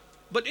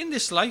 But in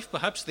this life,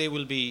 perhaps they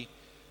will be,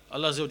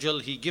 Allah Azza wa Jal,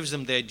 He gives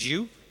them their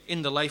due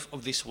in the life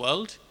of this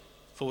world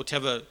for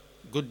whatever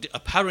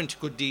apparent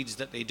good deeds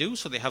that they do,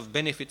 so they have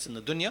benefits in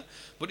the dunya.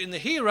 But in the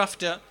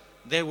hereafter,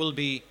 there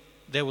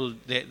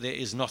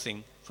is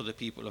nothing for the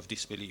people of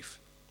disbelief.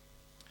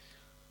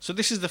 So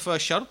this is the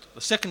first shart.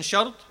 The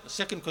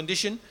second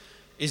condition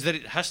is that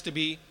it has to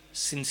be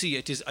sincere.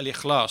 It is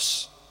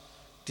al-ikhlas,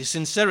 the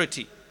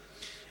sincerity.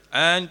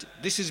 And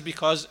this is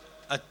because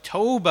a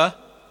tawbah,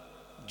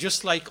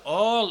 just like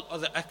all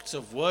other acts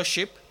of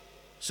worship,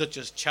 such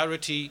as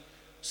charity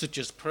such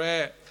as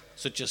prayer,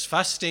 such as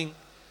fasting,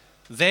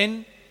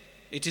 then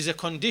it is a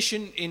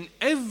condition in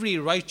every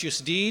righteous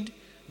deed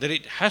that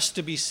it has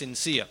to be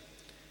sincere.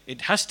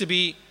 It has to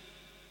be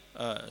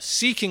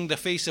seeking the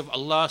face of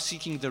Allah,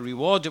 seeking the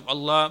reward of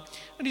Allah.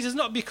 And it is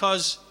not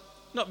because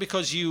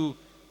you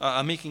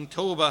are making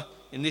tawbah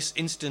in this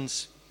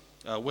instance,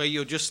 where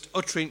you're just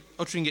uttering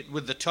it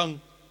with the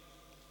tongue,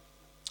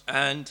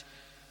 and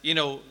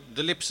the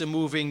lips are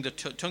moving, the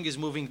tongue is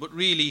moving, but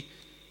really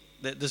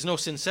there's no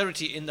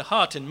sincerity in the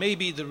heart. And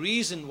maybe the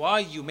reason why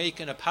you make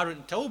an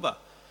apparent tawbah,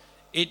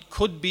 it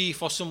could be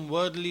for some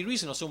worldly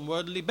reason or some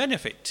worldly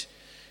benefit.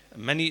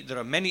 There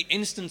are many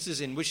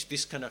instances in which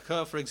this can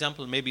occur. For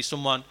example, maybe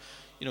someone,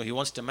 he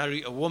wants to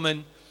marry a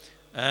woman,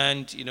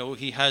 and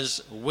he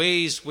has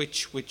ways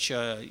which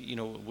are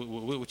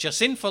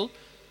sinful.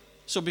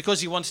 So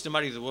because he wants to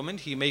marry the woman,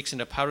 he makes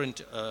an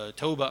apparent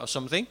tawbah or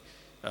something,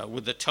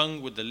 with the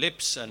tongue, with the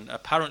lips, and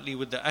apparently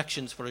with the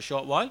actions for a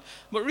short while.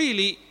 But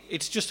really,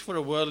 it's just for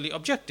a worldly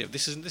objective.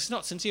 This is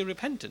not sincere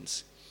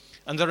repentance.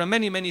 And there are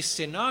many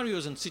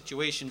scenarios and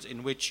situations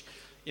in which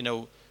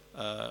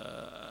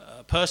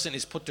a person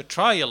is put to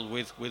trial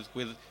with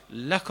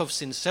lack of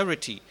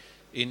sincerity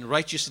in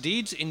righteous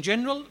deeds in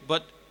general,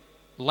 but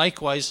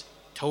likewise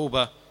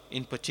tawbah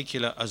in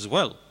particular as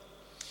well.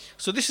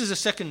 So this is a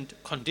second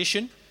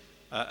condition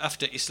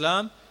after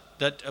Islam,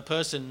 that a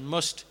person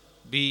must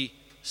be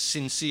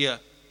sincere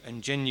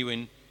and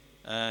genuine,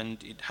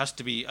 and it has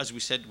to be, as we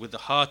said, with the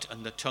heart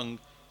and the tongue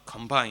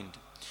combined.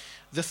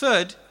 The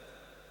third,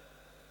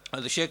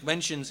 the Shaykh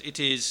mentions, it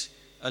is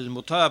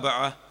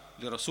al-mutaba'ah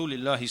li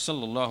Rasulillahi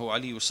sallallahu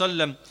alayhi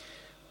wasallam,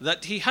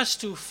 that he has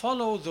to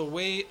follow the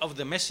way of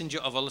the Messenger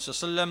of Allah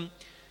sallam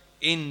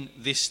in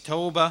this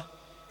tawbah.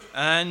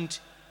 And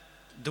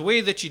the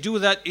way that you do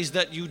that is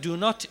that you do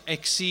not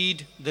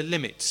exceed the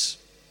limits,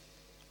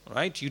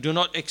 right? You do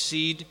not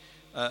exceed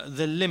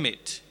the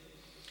limit.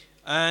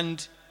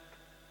 And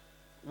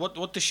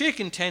what the Shaykh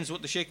intends,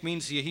 what the Shaykh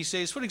means here, he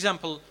says, for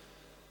example,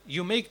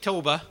 you make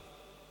tawbah,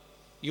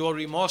 you are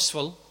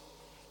remorseful,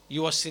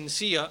 you are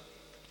sincere,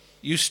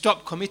 you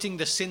stop committing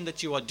the sin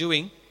that you are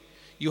doing,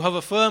 you have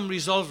a firm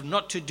resolve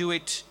not to do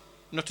it,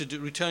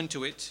 return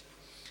to it,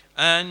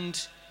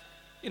 and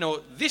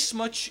this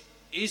much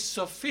is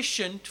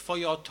sufficient for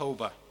your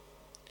tawbah.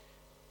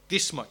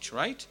 This much,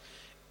 right?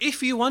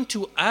 If you want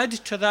to add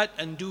to that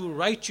and do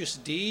righteous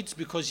deeds,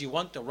 because you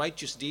want the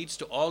righteous deeds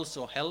to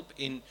also help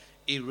in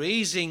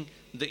erasing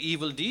the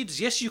evil deeds,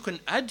 yes, you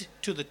can add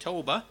to the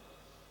tawbah,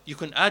 you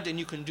can add and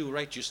you can do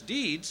righteous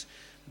deeds,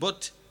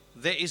 but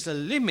there is a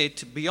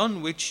limit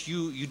beyond which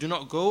you do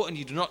not go, and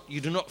you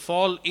do not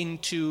fall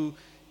into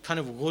kind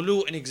of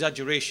ghulu and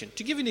exaggeration.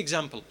 To give you an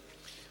example,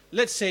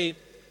 let's say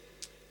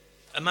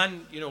a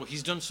man,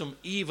 he's done some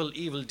evil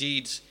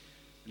deeds,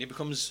 and he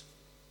becomes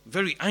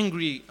very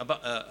angry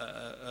about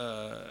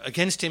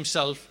against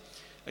himself,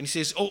 and he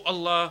says, "Oh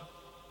Allah,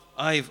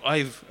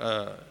 I've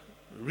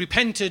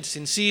repented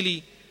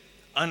sincerely,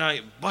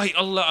 and by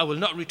Allah I will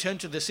not return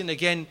to the sin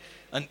again,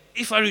 and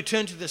if I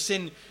return to the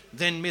sin,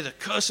 then may the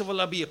curse of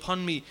Allah be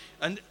upon me."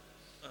 And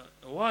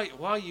why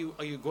are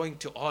you going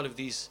to all of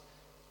these?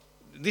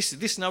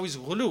 This now is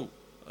ghulu.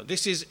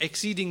 This is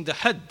exceeding the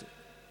had.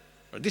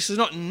 This is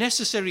not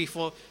necessary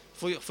for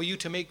you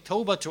to make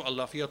tawbah to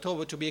Allah, for your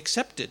tawbah to be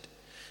accepted.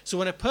 So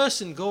when a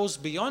person goes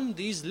beyond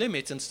these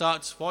limits and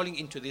starts falling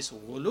into this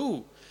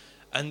ghulu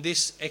and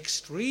this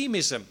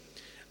extremism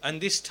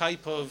and this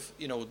type of,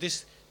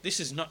 this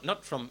is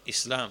not from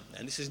Islam,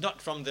 and this is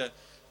not from the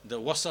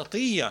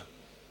wasatiyya,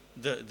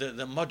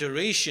 the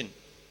moderation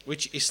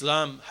which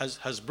Islam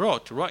has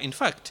brought. Right? In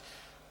fact,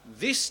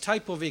 this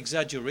type of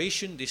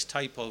exaggeration, this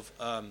type of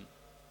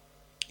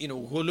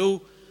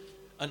ghulu,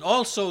 and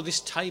also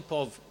this type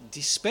of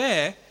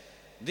despair,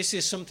 this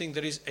is something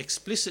that is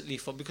explicitly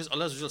because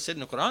Allah said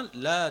in the Quran,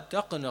 "La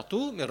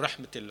taqnatu min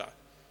rahmatillah."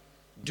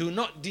 Do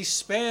not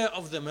despair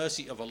of the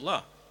mercy of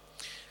Allah.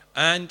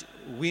 And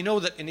we know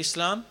that in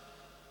Islam,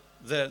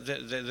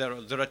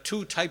 there are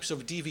two types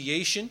of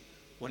deviation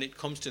when it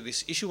comes to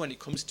this issue, when it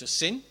comes to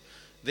sin.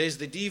 There's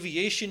the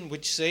deviation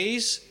which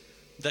says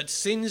that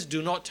sins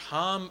do not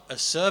harm a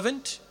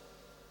servant.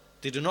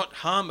 They do not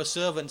harm a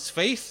servant's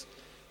faith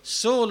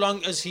so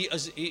long as he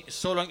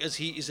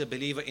is a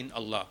believer in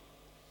Allah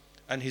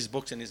and His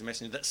books and His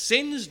messenger. That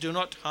sins do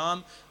not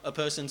harm a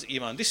person's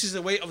iman. This is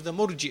the way of the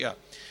murji'ah,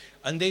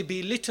 and they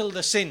belittle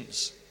the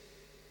sins,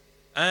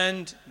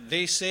 and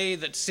they say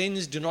that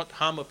sins do not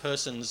harm a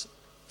person's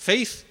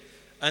faith,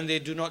 and they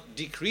do not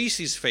decrease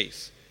his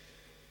faith.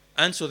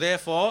 And so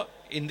therefore,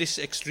 in this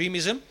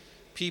extremism,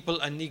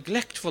 people are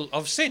neglectful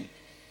of sin,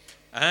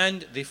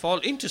 and they fall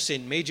into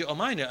sin, major or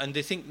minor, and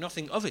they think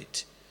nothing of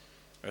it.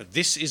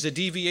 This is a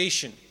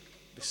deviation.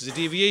 This is a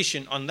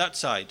deviation on that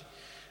side.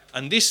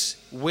 And this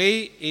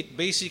way, it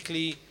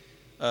basically,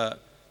 how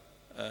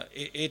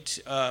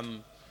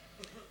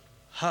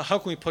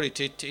can we put it?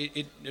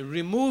 It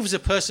removes a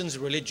person's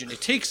religion.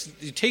 It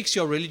takes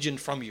your religion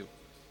from you.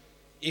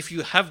 If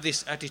you have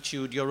this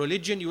attitude, your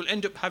religion, you will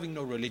end up having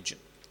no religion.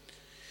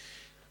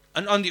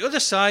 And on the other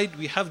side,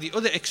 we have the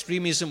other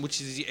extremism, which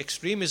is the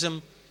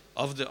extremism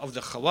of the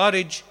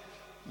Khawarij,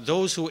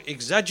 those who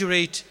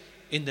exaggerate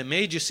in the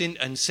major sin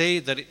and say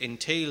that it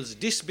entails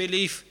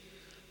disbelief.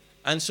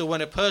 And so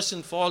when a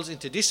person falls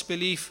into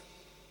disbelief,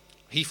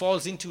 he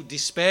falls into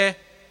despair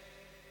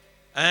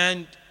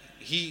and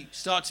he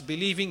starts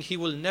believing he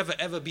will never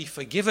ever be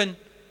forgiven,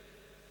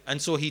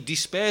 and so he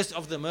despairs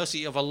of the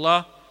mercy of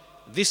Allah.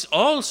 This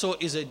also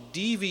is a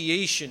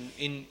deviation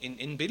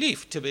in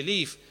belief, to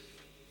believe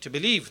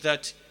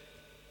that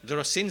there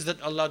are sins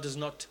that Allah does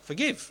not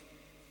forgive.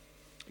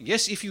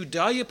 Yes, if you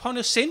die upon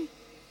a sin,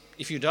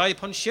 if you die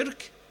upon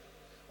shirk,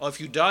 or if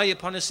you die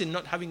upon a sin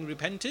not having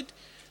repented,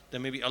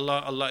 then maybe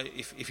Allah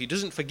if He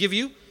doesn't forgive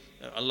you,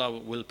 Allah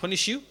will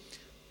punish you.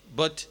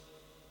 But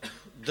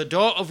the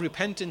door of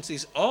repentance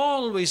is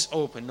always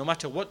open, no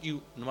matter what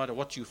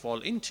you fall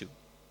into.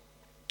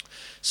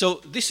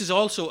 So this is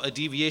also a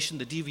deviation,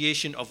 the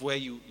deviation of where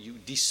you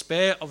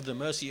despair of the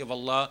mercy of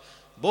Allah.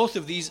 Both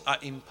of these are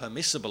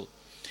impermissible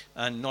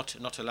and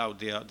not allowed.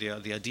 They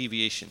are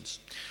deviations.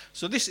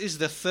 So this is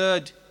the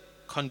third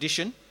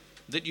condition,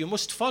 that you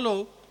must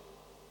follow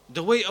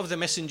the way of the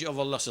Messenger of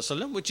Allah sallallahu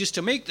alaihi wasallam, which is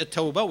to make the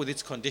tawbah with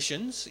its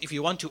conditions. If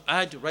you want to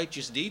add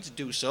righteous deeds,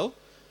 do so.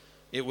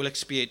 It will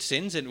expiate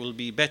sins and it will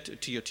be better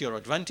to your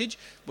advantage.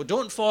 But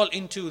don't fall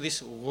into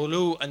this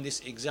ghulu and this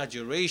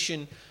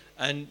exaggeration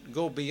and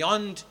go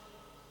beyond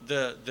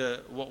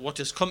what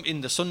has come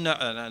in the Sunnah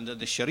and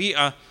the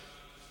Sharia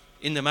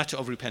in the matter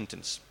of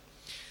repentance.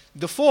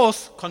 The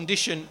fourth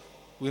condition,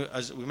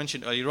 as we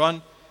mentioned earlier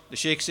on, the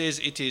Shaykh says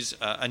it is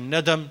a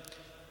nadam.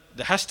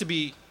 There has to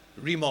be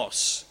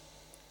remorse.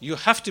 You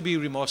have to be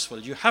remorseful.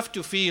 You have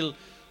to feel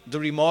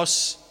the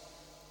remorse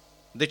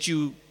that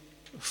you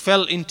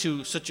fell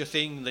into such a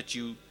thing, that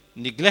you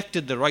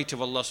neglected the right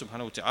of Allah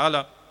subhanahu wa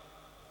ta'ala.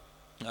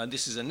 And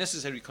this is a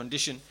necessary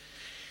condition.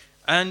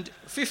 And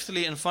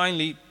fifthly and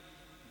finally,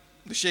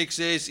 the Shaykh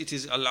says it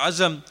is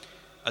al-azam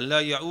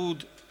Allah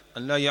ya'ud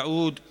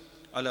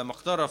ala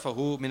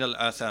maqtarafahu min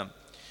al-atham,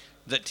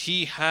 that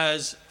he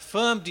has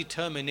firm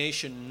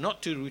determination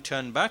not to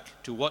return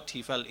back to what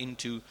he fell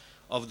into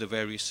of the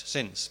various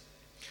sins.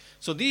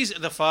 So these are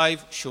the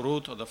 5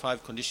 shurut, or the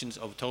 5 conditions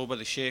of tawbah.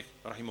 The Shaykh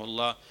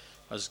rahimahullah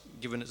has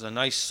given us a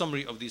nice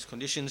summary of these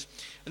conditions,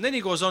 and then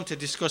he goes on to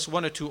discuss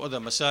 1 or 2 other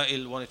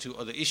masail, 1 or 2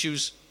 other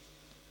issues.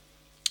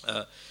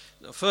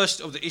 The first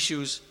of the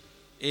issues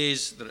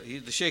is,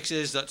 the Shaykh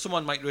says that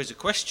someone might raise a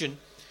question,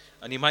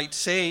 and he might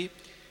say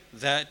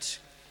that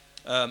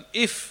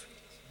if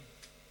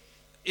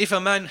a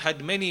man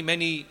had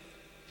many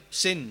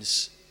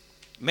sins,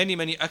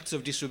 many acts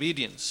of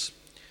disobedience,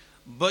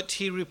 but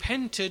he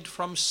repented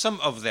from some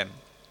of them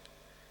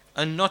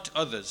and not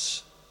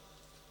others,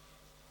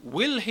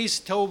 will his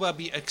tawbah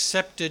be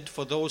accepted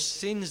for those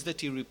sins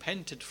that he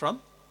repented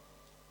from?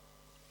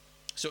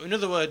 So in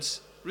other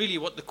words, really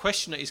what the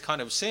questioner is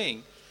kind of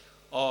saying,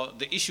 or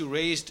the issue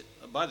raised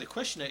by the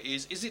questioner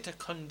is it a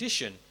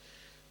condition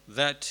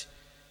that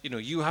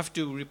you have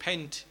to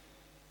repent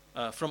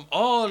from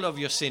all of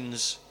your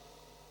sins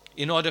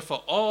in order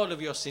for all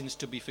of your sins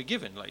to be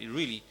forgiven? Like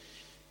really,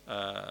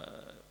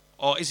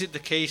 or is it the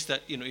case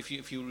that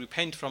if you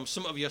repent from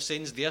some of your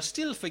sins, they are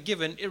still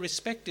forgiven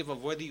irrespective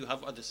of whether you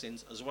have other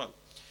sins as well?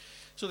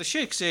 So the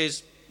Shaykh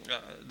says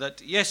that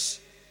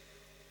yes,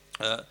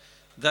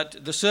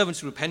 that the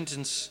servant's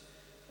repentance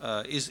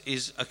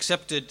is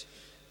accepted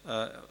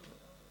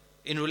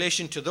in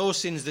relation to those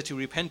sins that he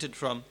repented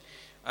from,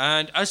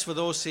 and as for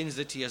those sins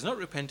that he has not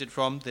repented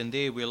from, then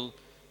they will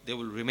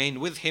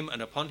remain with him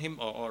and upon him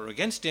or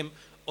against him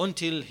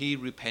until he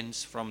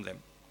repents from them.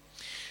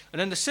 And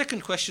then the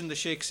second question the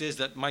Shaykh says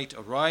that might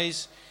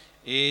arise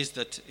is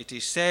that it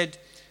is said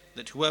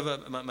that whoever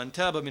man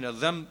taba min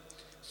al-dhanb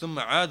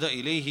thumma aada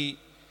ilayhi,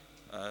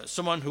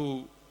 someone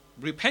who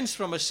repents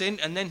from a sin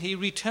and then he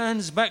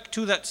returns back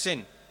to that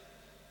sin,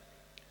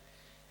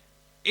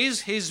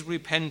 is his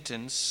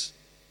repentance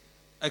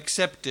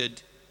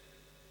accepted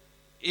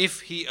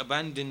if he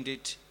abandoned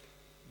it,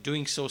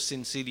 doing so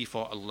sincerely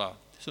for Allah?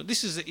 So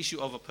this is the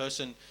issue of a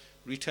person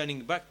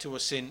returning back to a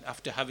sin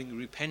after having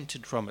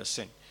repented from a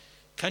sin.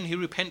 Can he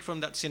repent from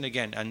that sin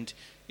again? And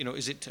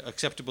is it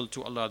acceptable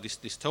to Allah, this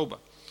tawbah?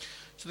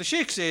 So the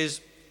Shaykh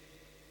says,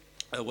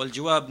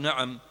 والجواب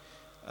نعم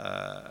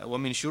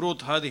ومن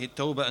شروط هذه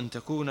التوبة أن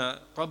تكون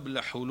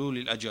قبل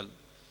حلول الأجل.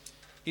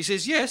 He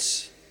says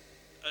yes,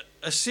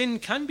 a sin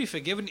can be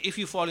forgiven if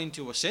you fall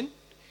into a sin.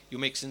 You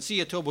make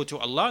sincere tawbah to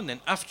Allah, and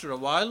then after a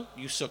while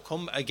you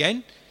succumb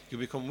again, you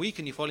become weak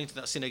and you fall into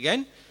that sin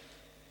again.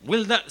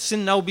 Will that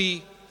sin now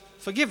be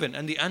forgiven?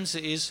 And the answer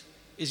is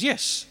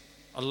yes.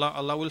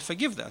 Allah will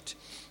forgive that,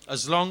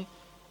 as long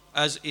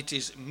as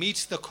it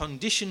meets the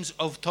conditions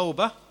of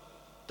tawbah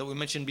that we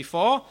mentioned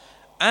before,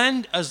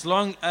 and as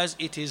long as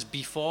it is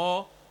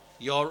before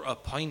your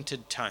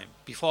appointed time,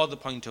 before the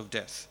point of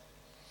death.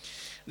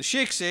 The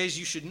Shaykh says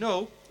you should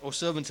know, O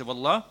servants of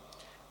Allah,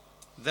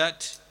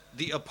 that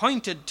the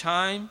appointed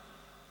time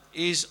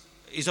is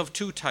of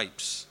 2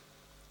 types: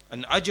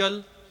 an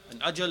ajal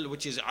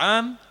which is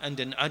am, and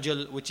an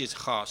ajal which is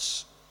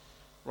khas.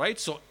 right?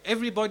 So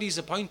everybody's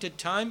appointed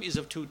time is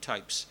of two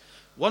types,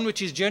 one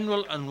which is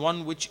general and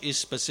one which is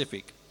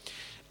specific.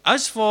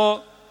 As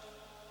for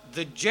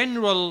the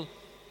general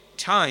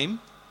time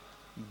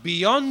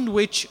beyond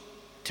which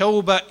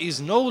tawbah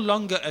is no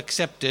longer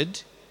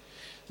accepted,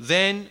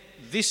 then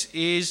this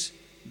is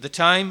the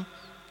time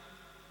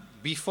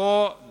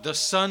before the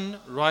sun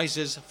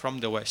rises from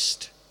the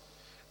west,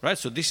 right?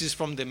 So this is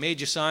from the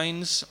major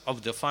signs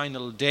of the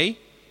final day,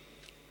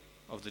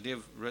 of the day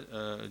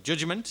of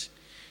judgment,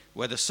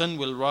 where the sun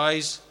will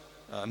rise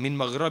min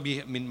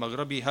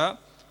maghribiha,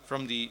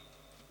 from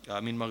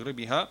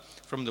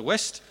the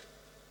west.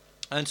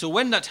 And so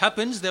when that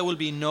happens, there will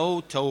be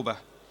no tawbah,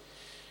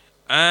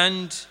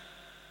 and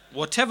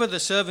whatever the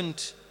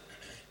servant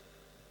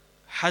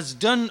has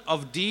done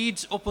of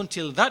deeds up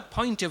until that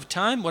point of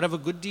time, whatever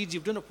good deeds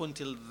you've done up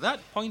until that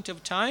point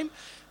of time,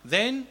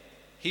 then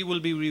he will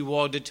be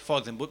rewarded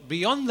for them. But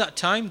beyond that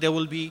time, there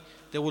will be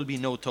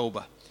no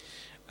tawbah.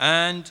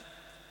 And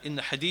in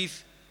the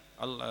hadith,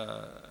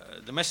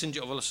 the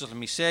Messenger of Allah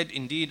he said,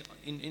 indeed,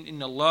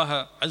 inna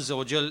Allah azza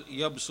wa jal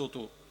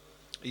yabsutu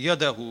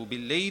yadahu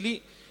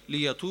bil-layli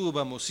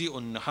liyatuba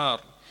musi'un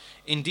nahar.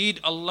 Indeed,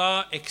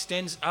 Allah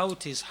extends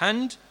out His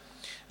hand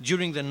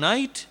during the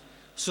night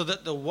so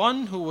that the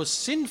one who was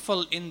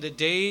sinful in the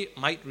day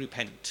might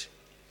repent.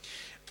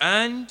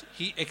 And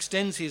He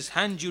extends His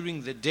hand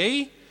during the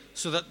day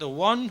so that the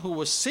one who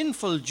was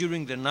sinful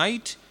during the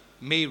night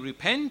may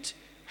repent,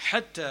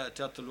 حتى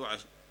تطلع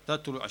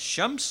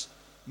الشمس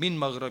من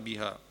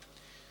مغربها,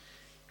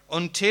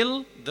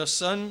 until the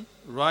sun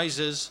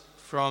rises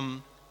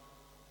from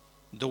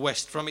the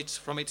west, from its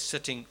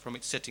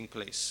setting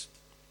place.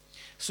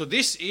 So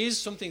this is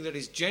something that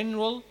is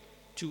general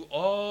to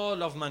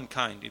all of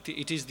mankind.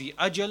 It is the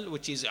ajal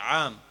which is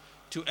am,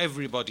 to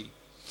everybody.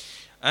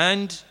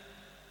 And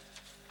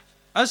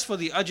as for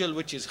the ajal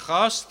which is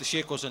khas, the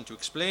Shaykh goes on to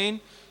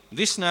explain,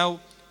 this now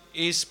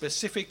is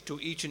specific to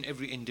each and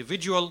every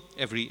individual,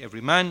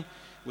 every man,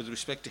 with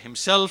respect to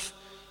himself.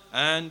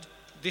 And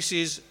this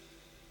is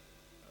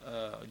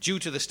due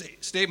to the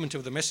statement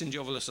of the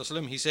Messenger of Allah.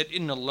 He said,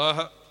 Inna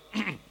Allah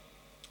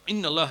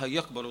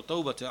yaqbalu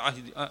tawbata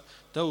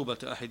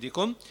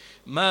ahidikum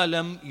ma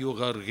lam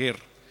yughargir.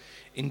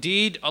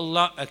 Indeed,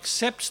 Allah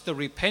accepts the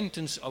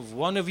repentance of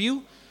one of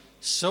you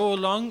so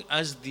long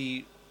as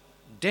the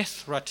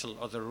death rattle,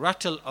 or the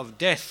rattle of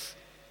death,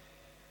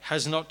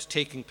 has not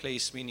taken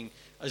place, meaning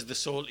as the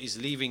soul is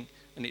leaving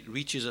and it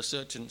reaches a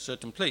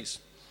certain place.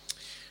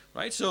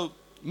 Right? So,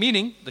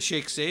 meaning, the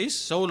Shaykh says,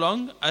 so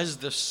long as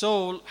the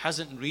soul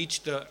hasn't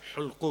reached the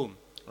hulqum,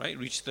 right?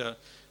 Reached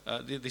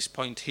this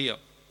point here.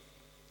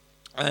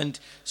 And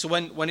so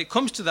when it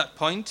comes to that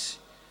point,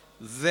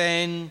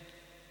 then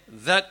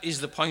that is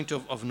the point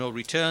of no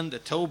return. The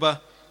tawbah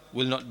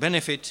will not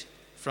benefit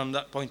from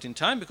that point in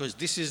time, because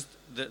this is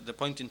the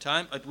point in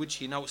time at which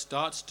he now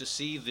starts to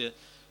see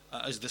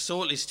as the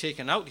soul is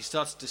taken out, he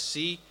starts to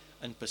see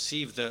and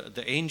perceive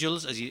the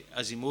angels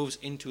as he moves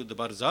into the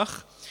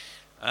barzakh.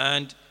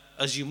 And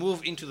as you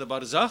move into the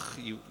barzakh,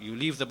 you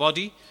leave the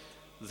body,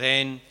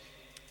 then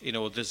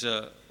there's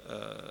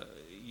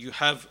you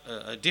have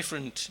a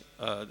different,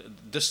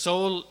 the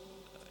soul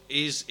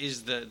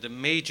is the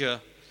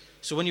major.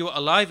 So when you are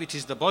alive, it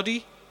is the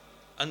body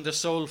and the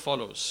soul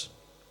follows.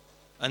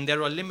 And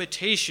there are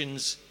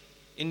limitations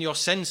in your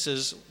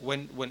senses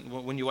when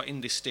you are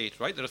in this state,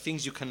 right? There are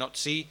things you cannot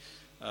see,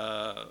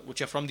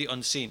 which are from the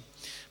unseen.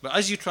 But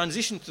as you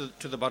transition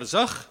to the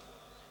barzakh,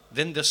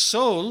 then the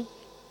soul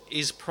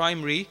is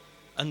primary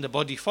and the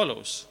body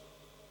follows,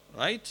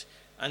 right?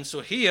 And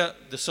so here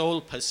the soul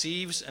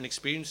perceives and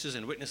experiences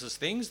and witnesses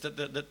things that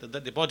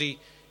the body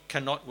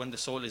cannot when the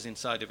soul is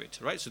inside of it,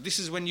 right? So this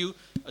is when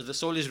as the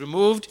soul is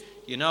removed,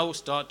 you now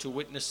start to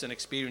witness and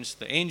experience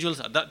the angels.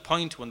 At that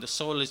point, when the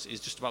soul is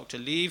just about to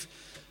leave,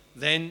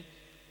 then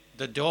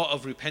the door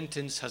of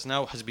repentance has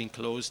been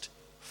closed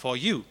for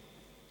you.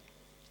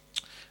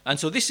 And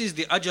so this is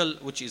the ajal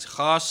which is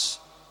khas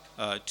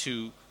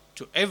to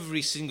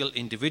every single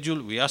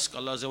individual. We ask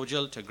Allah Azza wa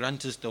Jal to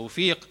grant us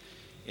tawfiq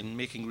in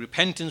making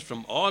repentance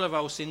from all of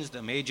our sins,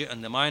 the major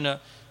and the minor,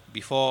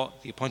 before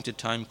the appointed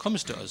time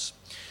comes to us.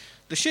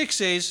 The Shaykh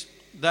says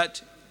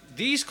that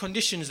these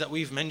conditions that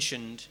we've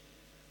mentioned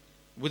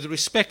with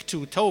respect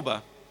to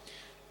tawbah,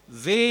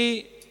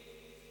 they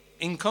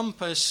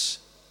encompass,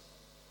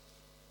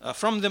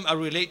 from them are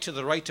relate to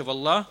the right of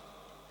Allah,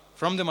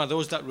 from them are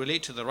those that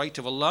relate to the right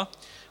of Allah,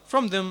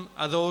 from them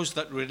are those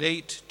that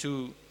relate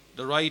to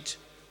the right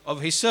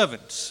of His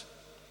servants.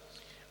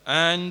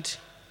 And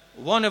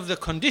one of the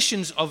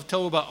conditions of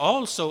tawbah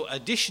also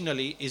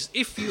additionally is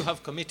if you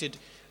have committed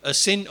a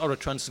sin or a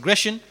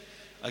transgression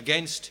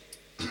against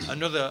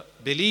another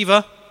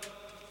believer,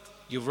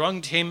 you've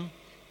wronged him,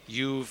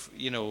 as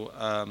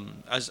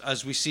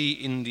we see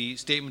in the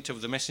statement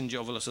of the Messenger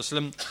of Allah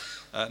sallallahu alaihi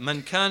wasallam,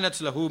 man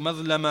kanat lahu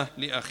madlama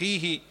li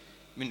akhihi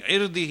min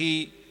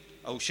irdihi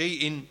aw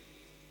shay'in,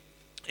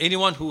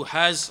 anyone who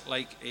has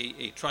like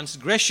a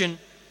transgression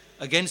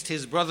against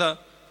his brother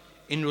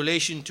in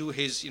relation to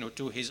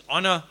his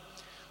honor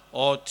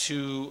or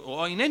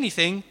in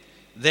anything,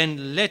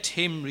 then let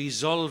him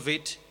resolve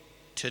it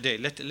today.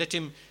 Let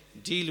him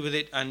deal with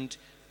it and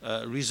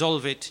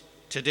resolve it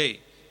today.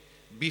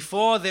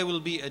 Before there will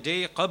be a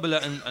day, قبل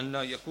أن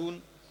لا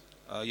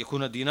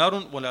يكون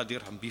دينار ولا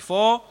درهم.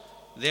 Before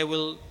there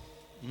will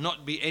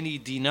not be any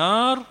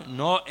dinar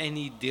nor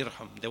any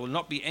dirham. There will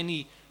not be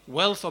any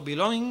wealth or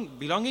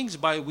belongings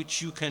by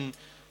which you can,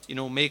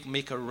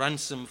 make a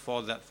ransom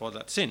for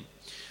that sin.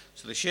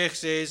 So the Shaykh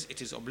says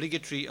it is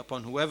obligatory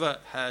upon whoever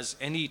has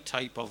any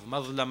type of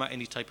madlama,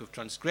 any type of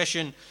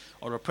transgression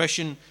or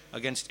oppression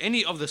against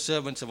any of the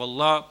servants of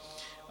Allah,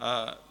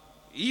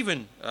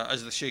 even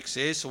as the Shaykh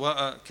says,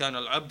 سواء كان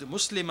العبد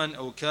مسلما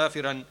أو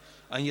كافرا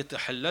أن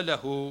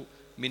يتحلله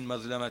من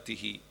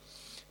مظلمته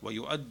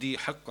ويؤدي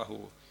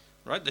حقه.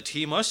 Right, that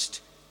he must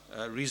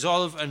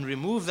resolve and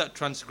remove that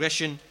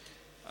transgression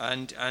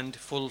and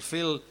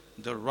fulfill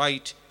the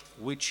right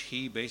which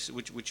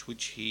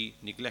he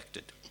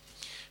neglected.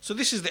 So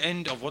this is the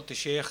end of what the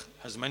Shaykh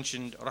has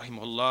mentioned,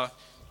 rahimahullah,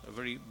 a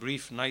very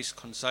brief, nice,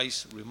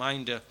 concise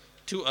reminder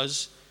to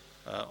us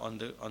on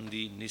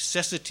the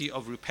necessity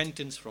of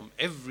repentance from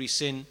every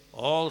sin,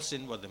 all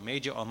sin, whether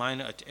major or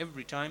minor, at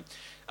every time.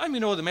 And we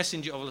know the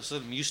Messenger of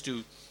Allah used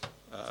to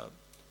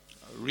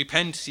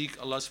repent,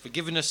 seek Allah's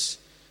forgiveness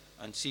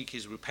and seek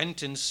his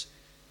repentance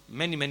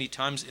many, many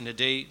times in a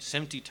day,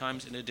 70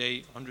 times in a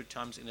day, 100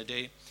 times in a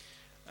day.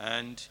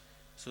 And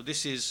so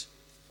this is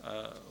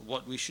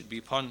what we should be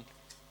upon,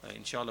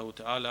 inshallah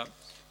ta'ala.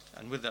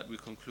 And with that we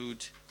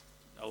conclude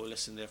our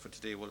lesson there for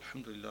today.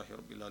 Walhamdulillahi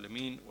Rabbil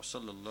Alameen, wa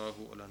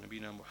sallallahu ala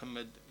nabina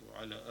Muhammad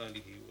wa ala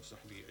alihi wa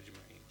sahbihi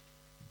ajma'in.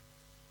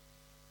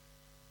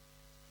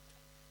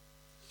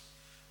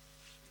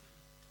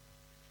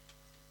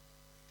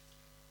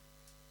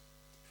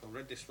 If I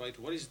read this right,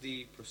 what is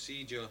the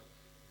procedure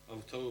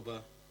of tawbah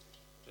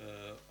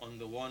on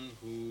the one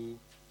who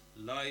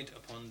lied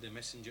upon the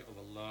Messenger of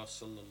Allah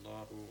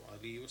sallallahu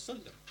alaihi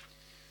wasallam?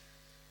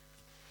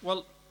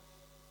 Well,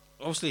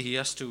 obviously he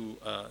has to,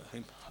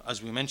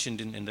 as we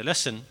mentioned in the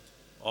lesson,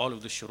 all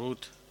of the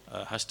shurut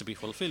has to be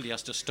fulfilled. He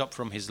has to stop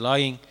from his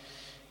lying.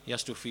 He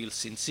has to feel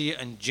sincere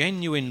and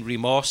genuine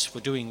remorse for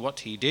doing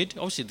what he did.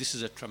 Obviously this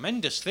is a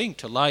tremendous thing,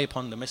 to lie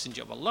upon the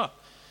Messenger of Allah.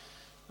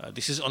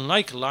 This is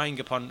unlike lying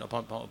upon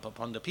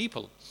the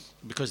people,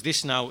 because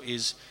this now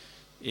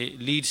it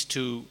leads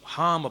to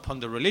harm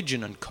upon the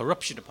religion and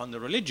corruption upon the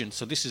religion.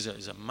 So this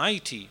is a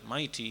mighty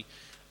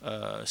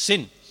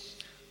sin.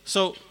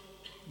 So,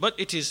 but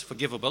it is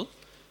forgivable.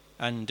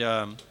 And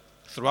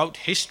throughout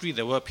history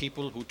there were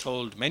people who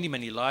told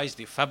many lies.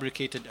 They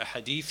fabricated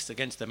hadiths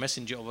against the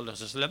Messenger of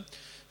Allah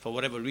for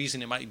whatever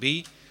reason it might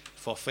be,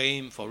 for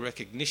fame, for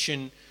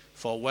recognition,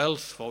 for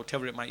wealth, for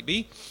whatever it might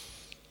be.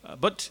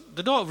 But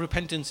the door of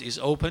repentance is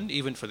opened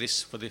even for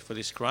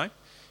this crime.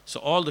 So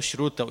all the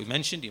shurut that we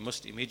mentioned, he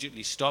must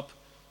immediately stop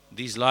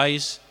these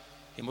lies.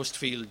 He must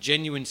feel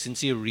genuine,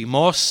 sincere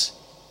remorse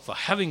for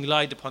having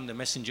lied upon the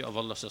Messenger of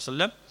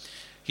Allah.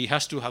 He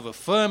has to have a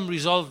firm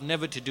resolve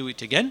never to do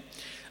it again.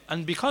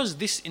 And because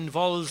this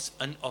involves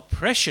an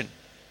oppression,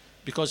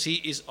 because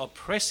he is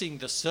oppressing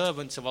the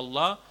servants of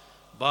Allah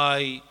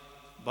by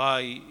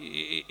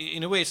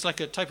in a way it's like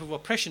a type of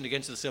oppression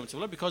against the servants of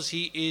Allah, because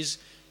he is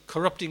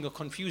corrupting or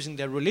confusing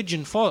their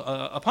religion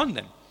upon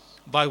them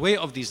by way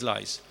of these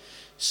lies.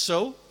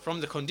 So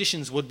from the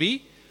conditions would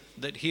be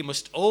that he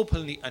must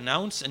openly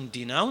announce and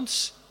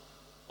denounce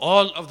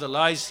all of the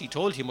lies he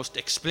told. He must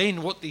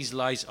explain what these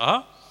lies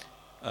are.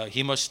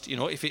 He must,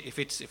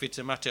 if it's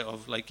a matter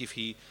of, like, if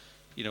he,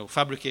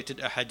 fabricated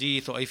a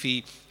hadith, or if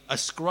he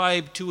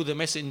ascribed to the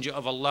Messenger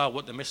of Allah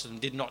what the Messenger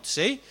did not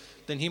say,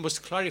 then he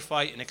must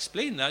clarify and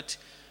explain that,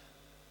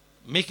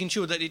 making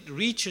sure that it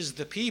reaches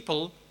the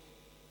people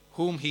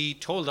whom he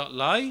told that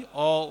lie,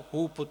 or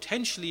who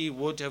potentially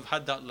would have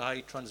had that lie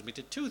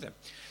transmitted to them.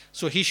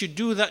 So he should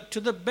do that to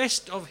the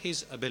best of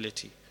his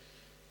ability,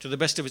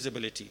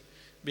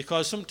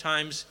 because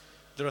sometimes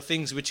there are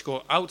things which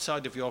go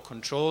outside of your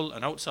control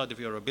and outside of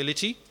your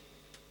ability,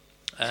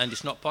 and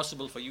it's not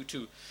possible for you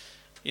to,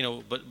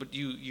 but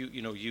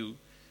you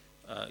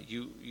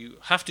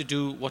have to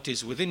do what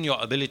is within your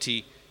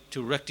ability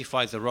to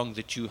rectify the wrong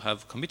that you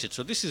have committed.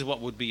 So this is what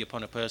would be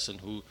upon a person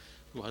who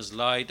has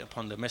lied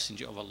upon the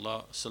Messenger of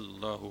Allah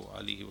sallallahu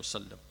alaihi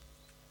wasallam.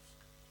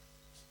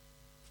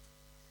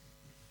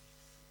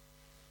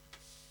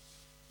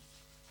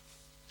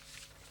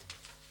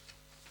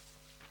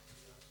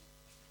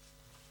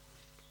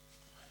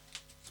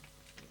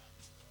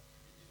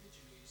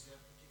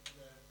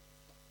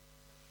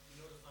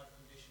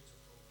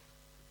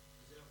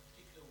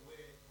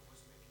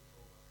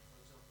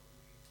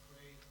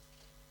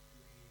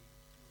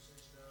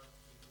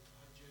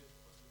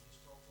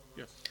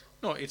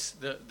 No, it's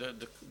the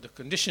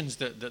conditions,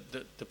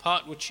 the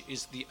part which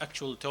is the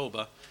actual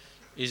tawbah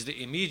is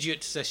the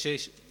immediate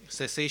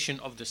cessation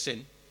of the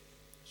sin.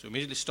 So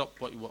immediately stop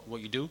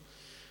what you do,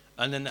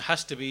 and then there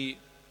has to be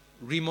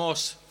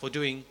remorse for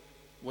doing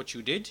what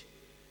you did,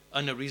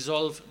 and a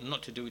resolve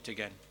not to do it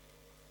again.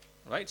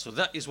 Right? So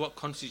that is what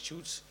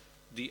constitutes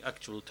the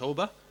actual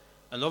tawbah.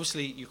 And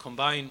obviously you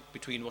combine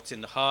between what's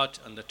in the heart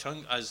and the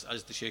tongue, as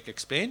the Shaykh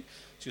explained.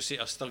 So you say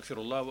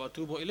astaghfirullah wa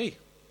atubu ilayh.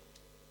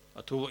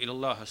 Atubu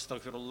ilallah,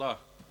 astaghfirullah.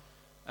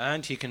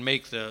 And he can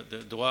make the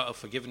dua of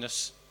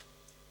forgiveness,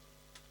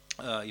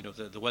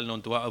 the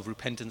well-known dua of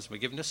repentance,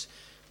 forgiveness.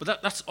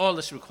 But that's all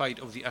that's required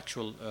of the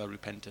actual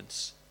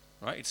repentance,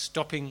 right? It's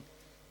stopping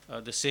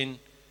the sin,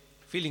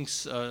 feeling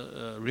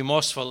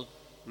remorseful,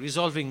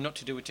 resolving not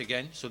to do it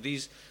again. So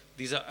these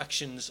are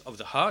actions of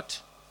the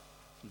heart,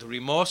 the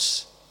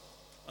remorse,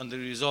 and the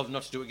resolve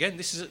not to do it again.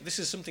 This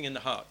is something in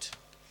the heart.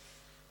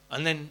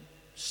 And then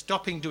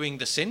stopping doing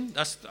the sin,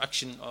 that's the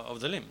action of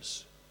the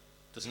limbs.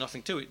 There's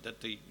nothing to it,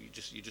 you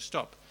just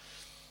stop.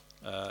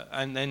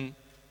 And then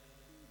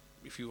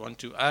if you want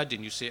to add,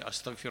 and you say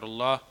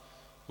astaghfirullah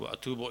wa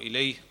atubu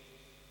ilayh,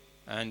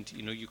 and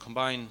you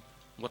combine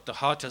what the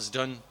heart has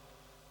done,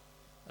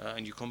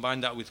 and you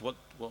combine that with what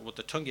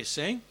the tongue is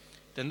saying,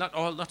 then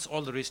that's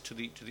all there is to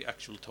the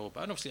actual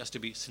tawbah. And obviously it has to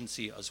be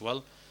sincere as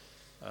well.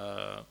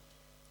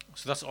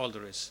 So that's all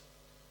there is.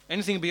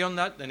 Anything beyond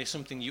that, then is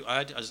something you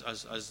add,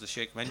 as the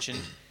Shaykh mentioned.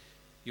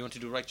 You want to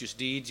do righteous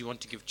deeds, you want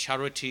to give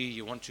charity,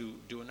 you want to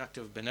do an act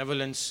of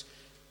benevolence.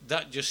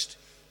 That just,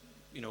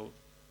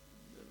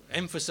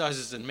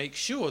 emphasizes and makes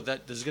sure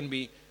that there's going to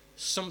be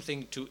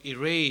something to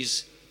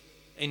erase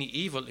any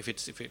evil if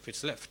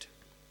it's left.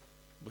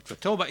 But for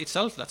tawbah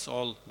itself, that's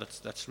all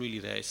that's really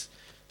there. It's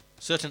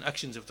certain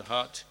actions of the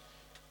heart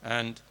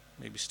and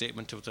maybe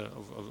statement of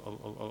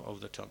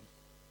the tongue.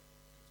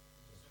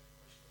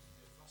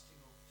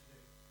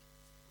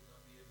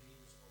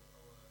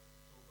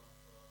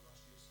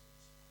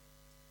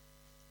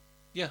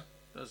 Yeah,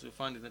 as we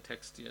find in the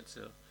text, it's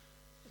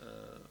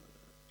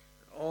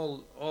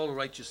all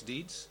righteous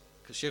deeds,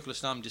 because Shaykh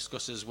al-Islam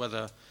discusses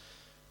whether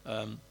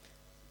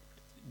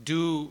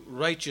do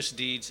righteous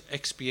deeds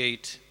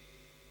expiate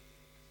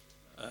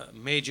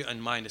major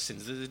and minor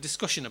sins. There's a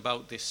discussion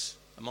about this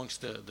amongst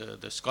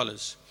the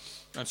scholars,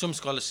 and some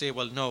scholars say,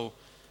 well, no,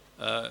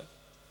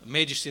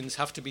 major sins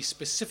have to be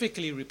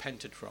specifically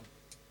repented from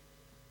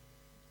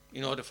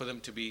in order for them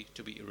to be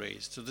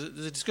erased. So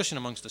there's a discussion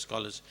amongst the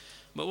scholars.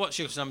 But what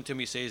Shaykh al-Islam to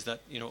me says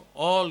that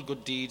all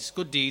good deeds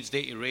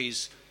they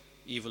erase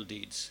evil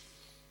deeds.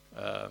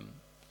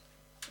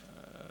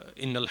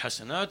 Innal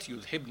hasanat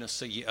yudhibna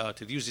sayyi'at.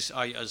 They use this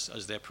ayah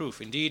as their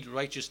proof. Indeed,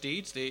 righteous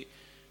deeds they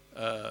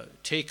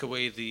take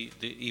away the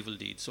evil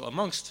deeds. So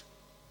amongst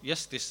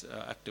this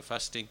act of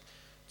fasting,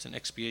 it's an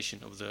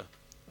expiation of the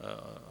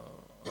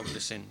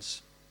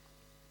sins.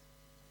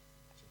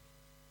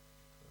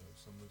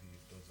 Somebody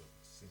does a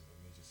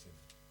major sin,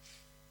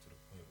 to the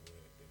point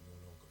where they no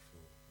longer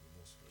feel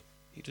remorse for it.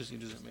 He does a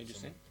major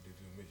sin? They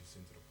do a major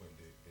sin to the point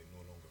they no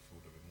longer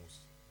feel the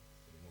remorse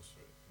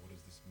for it. What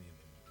does this mean,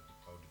 and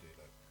how do they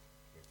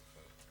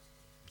rectify it?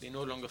 They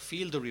no longer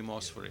feel the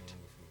remorse for it.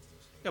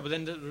 Yeah, but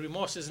then the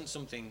remorse isn't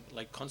something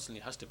like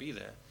constantly has to be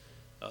there.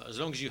 As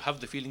long as you have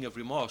the feeling of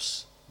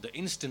remorse, the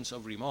instance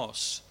of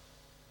remorse,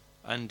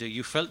 and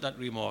you felt that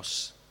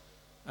remorse,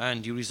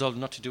 and you resolve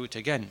not to do it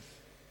again.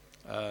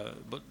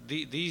 But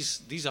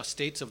these are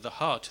states of the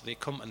heart. They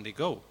come and they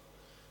go.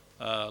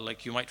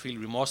 Like you might feel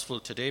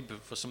remorseful today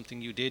for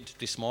something you did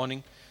this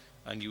morning,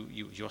 and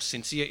you're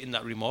sincere in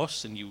that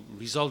remorse, and you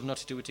resolve not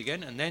to do it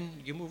again, and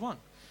then you move on.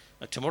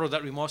 Tomorrow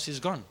that remorse is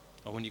gone,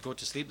 or when you go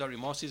to sleep that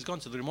remorse is gone.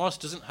 So the remorse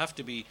doesn't have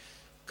to be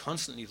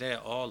constantly there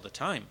all the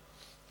time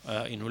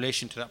in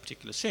relation to that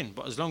particular sin.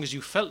 But as long as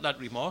you felt that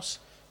remorse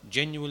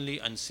genuinely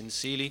and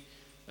sincerely,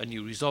 and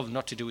you resolve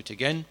not to do it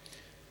again,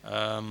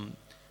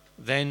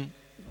 then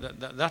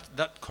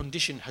that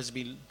condition has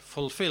been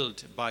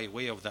fulfilled by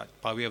way of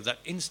that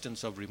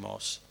instance of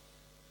remorse.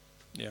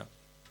 Yeah.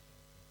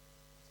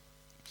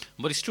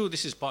 But it's true,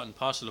 this is part and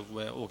parcel of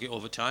where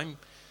over time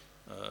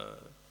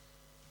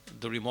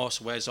the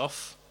remorse wears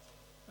off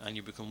and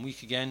you become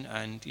weak again,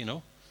 and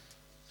so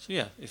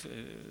yeah, if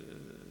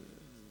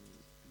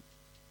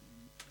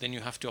then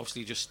you have to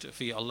obviously just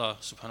fear Allah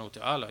subhanahu wa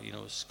ta'ala,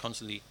 it's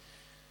constantly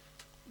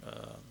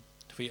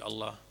fear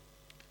Allah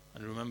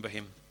and remember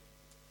Him.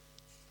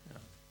 You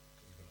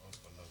can ask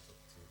Allah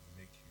to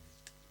make you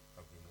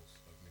have remorse,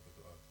 make a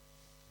dua.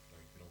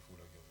 Like you don't feel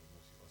like you have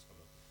remorse, you ask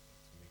Allah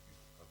to make you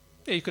have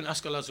remorse. Yeah, you can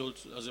ask Allah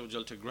Azza wa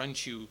Jal to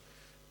grant you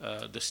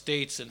the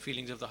states and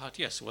feelings of the heart,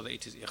 yes, whether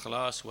it is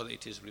ikhlas, whether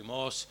it is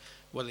remorse,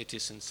 whether it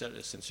is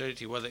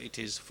sincerity, whether it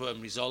is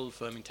firm resolve,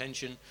 firm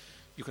intention.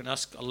 You can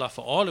ask Allah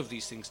for all of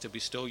these things to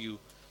bestow you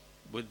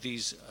with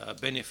these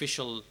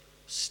beneficial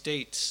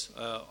states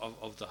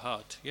of the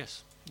heart.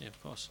 Yes, yeah,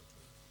 of course.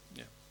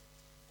 Yeah.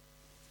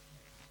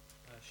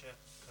 Sheikh,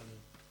 can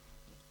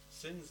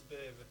sins be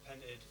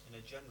repented in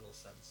a general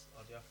sense,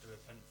 or do you have to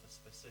repent for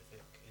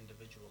specific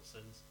individual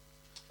sins,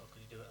 or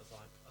could you do it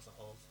as a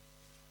whole?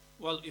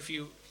 Well, if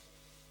you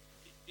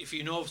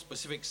know of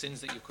specific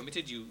sins that you've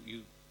committed, you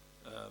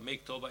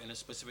make tawbah in a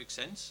specific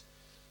sense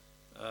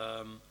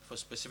for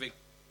specific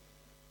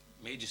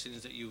major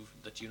sins that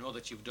you know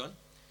that you've done.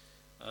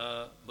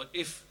 But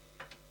if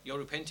you're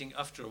repenting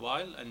after a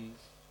while and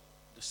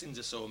the sins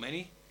are so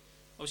many,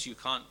 obviously you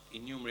can't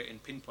enumerate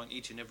and pinpoint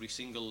each and every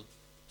single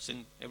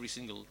sin, every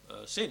single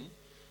sin.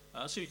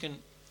 So you can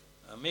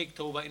make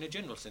tawbah in a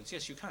general sense.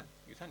 Yes, you can,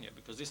 yeah,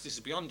 because this is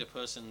beyond a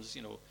person's,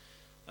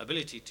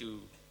 ability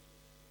to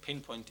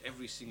pinpoint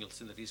every single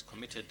sin that he's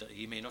committed that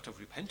he may not have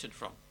repented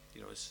from.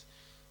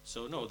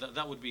 So no,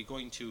 that would be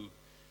going to,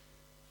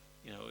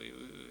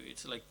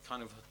 it's like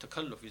kind of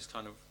takalluf, is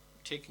kind of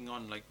taking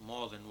on like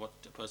more than what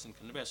a person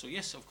can bear. So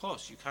yes, of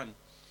course, you can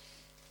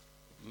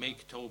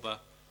make tawbah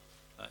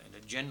in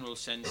a general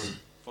sense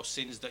for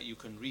sins that you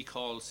can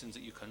recall, sins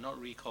that you cannot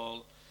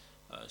recall,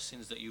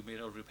 sins that you may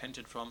not have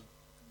repented from,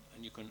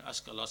 and you can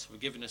ask Allah's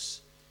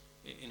forgiveness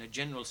in a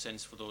general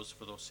sense for those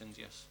sins.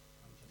 Yes.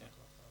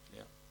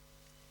 Yeah.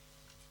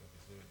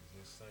 Is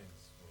there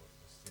signs for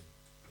the sin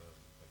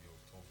that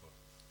you're tawbah?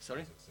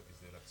 Sorry. Is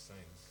there like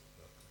signs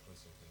that the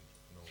person can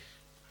know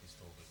his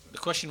tawbah? The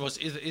question was: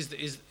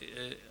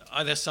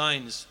 are there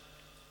signs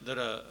that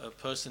a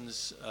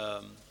person's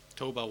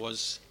tawbah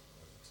was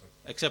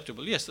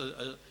acceptable? Yes.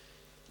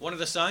 One of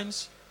the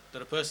signs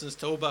that a person's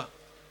tawbah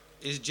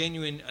is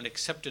genuine and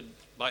accepted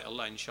by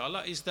Allah,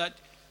 inshallah, is that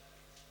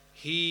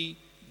he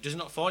does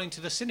not fall into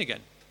the sin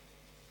again.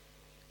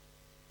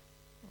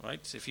 Right?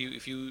 So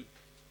if you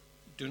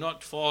do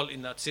not fall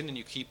in that sin and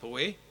you keep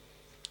away,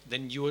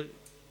 then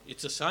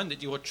it's a sign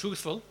that you are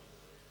truthful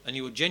and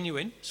you are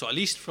genuine. So at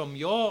least from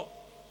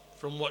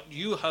what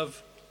you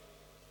have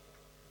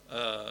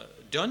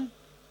done,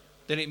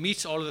 then it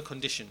meets all of the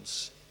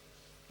conditions.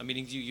 I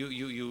mean,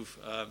 you've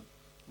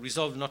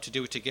resolved not to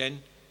do it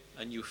again,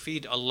 and you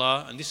feed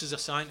Allah, and this is a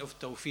sign of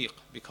tawfiq,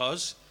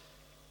 because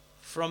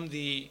from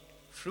the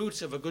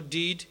fruits of a good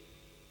deed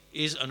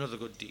is another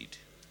good deed.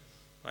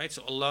 Right?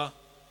 So Allah,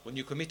 when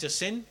you commit a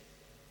sin,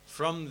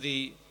 from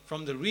the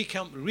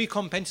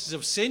recompenses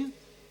of sin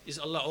is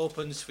Allah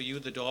opens for you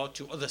the door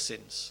to other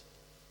sins.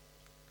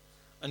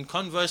 And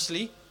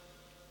conversely,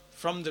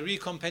 from the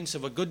recompense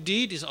of a good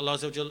deed is Allah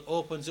Azza wa Jal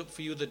opens up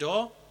for you the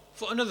door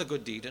for another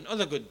good deed and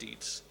other good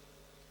deeds.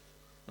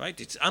 Right?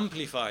 It's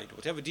amplified.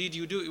 Whatever deed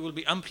you do, it will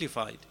be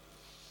amplified.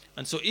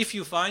 And so if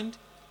you find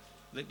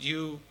that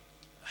you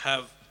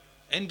have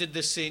ended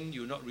the sin,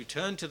 you not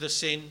returned to the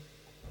sin,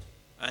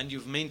 and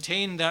you've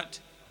maintained that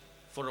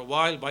for a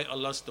while by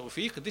Allah's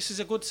tawfiq, this is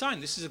a good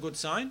sign. This is a good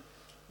sign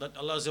that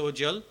Allah Azza wa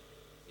Jal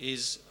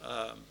is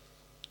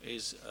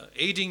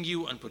aiding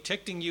you and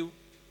protecting you,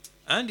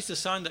 and it's a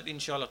sign that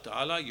inshallah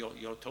ta'ala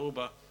your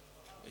tawbah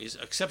is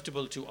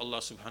acceptable to Allah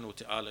subhanahu wa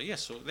ta'ala.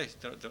 Yes, so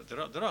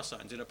there are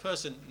signs, and a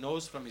person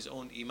knows from his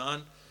own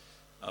iman,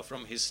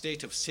 from his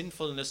state of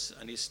sinfulness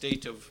and his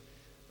state of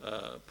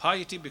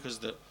piety, because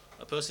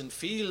a person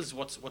feels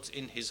what's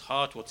in his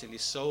heart, what's in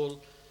his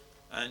soul,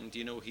 and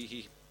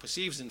he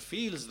perceives and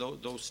feels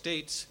those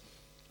states,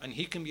 and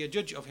he can be a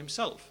judge of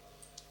himself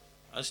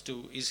as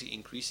to, is he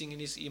increasing in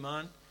his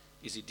iman,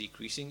 is he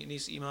decreasing in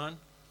his iman.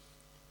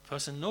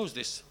 Person knows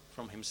this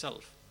from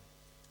himself.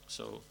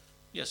 So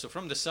so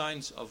from the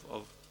signs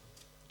of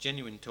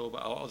genuine tawbah,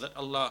 or that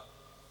Allah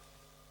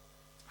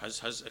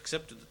has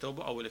accepted the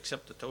tawbah or will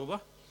accept the tawbah,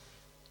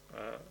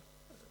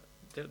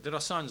 there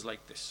are signs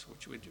like this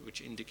which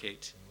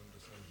indicate. And when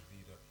the signs be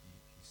that he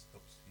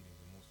stops feeling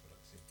remorse for that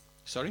sin.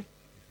 Sorry?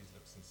 If he's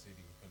like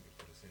sincerely repenting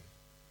for the sin,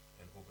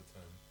 and over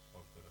time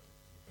after that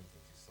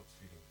repentance he stops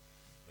feeling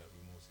that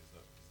remorse, is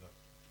that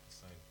a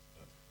sign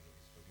that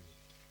he's forgiven?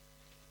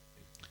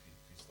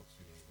 If he stops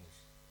feeling remorse.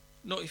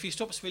 No, if he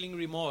stops feeling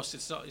remorse,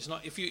 it's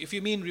not. If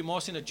you mean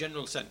remorse in a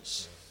general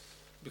sense,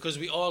 because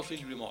we all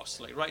feel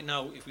remorse. Like right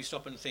now, if we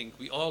stop and think,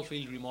 we all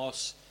feel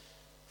remorse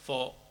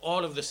for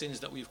all of the sins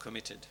that we've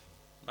committed.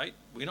 Right?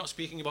 We're not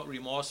speaking about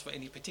remorse for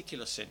any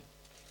particular sin,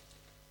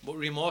 but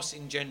remorse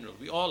in general.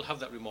 We all have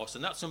that remorse,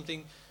 and that's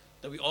something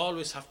that we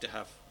always have to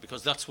have,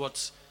 because that's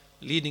what's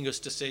leading us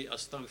to say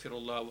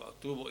astaghfirullah wa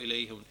atubu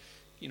ilayhi.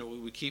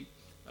 We keep.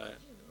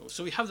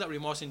 So we have that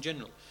remorse in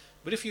general.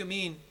 But if you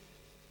mean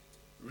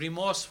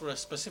remorse for a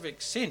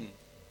specific sin,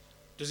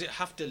 does it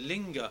have to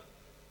linger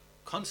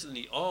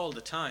constantly all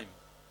the time?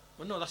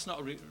 Well, no, that's not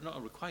a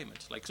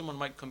requirement. Like someone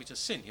might commit a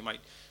sin. He might,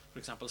 for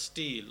example,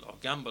 steal or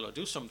gamble or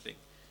do something,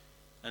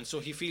 and so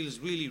he feels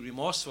really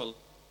remorseful.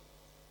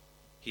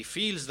 He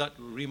feels that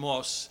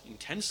remorse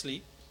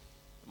intensely.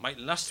 It might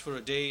last for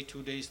a day,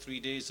 2 days, 3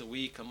 days, a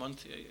week, a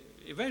month.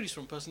 It varies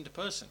from person to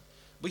person.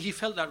 But he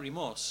felt that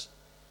remorse.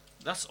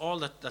 That's all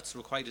that's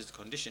required as a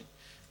condition.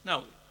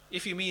 Now,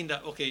 if you mean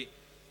that, okay,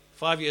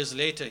 5 years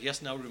later, he has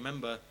to now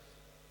remember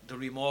the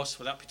remorse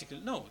for that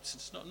particular. No,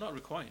 it's not a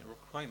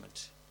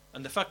requirement.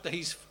 And the fact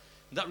that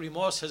that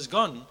remorse has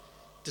gone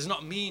does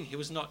not mean he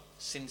was not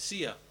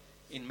sincere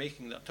in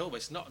making that tawbah.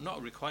 It's not a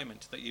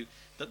requirement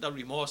that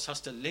remorse has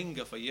to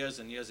linger for years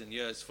and years and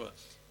years for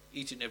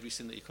each and every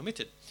sin that you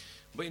committed.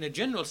 But in a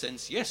general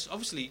sense, yes,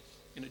 obviously,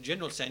 in a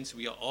general sense,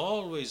 we are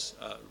always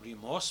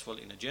remorseful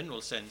in a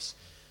general sense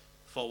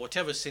for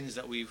whatever sins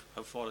that we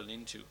have fallen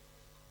into.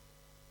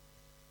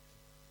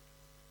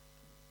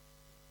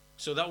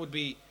 So that would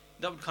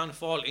kind of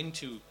fall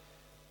into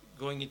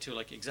going into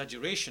like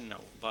exaggeration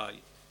now by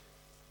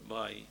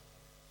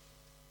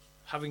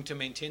having to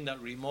maintain that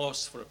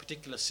remorse for a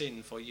particular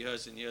sin for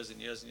years and years and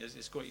years and years.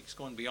 It's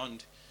going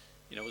beyond.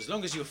 As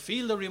long as you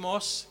feel the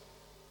remorse,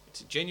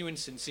 it's genuine,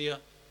 sincere,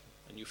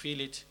 and you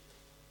feel it,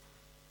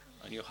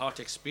 and your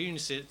heart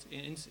experiences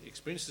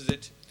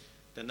it,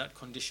 then that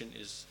condition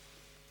is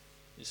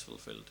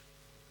fulfilled.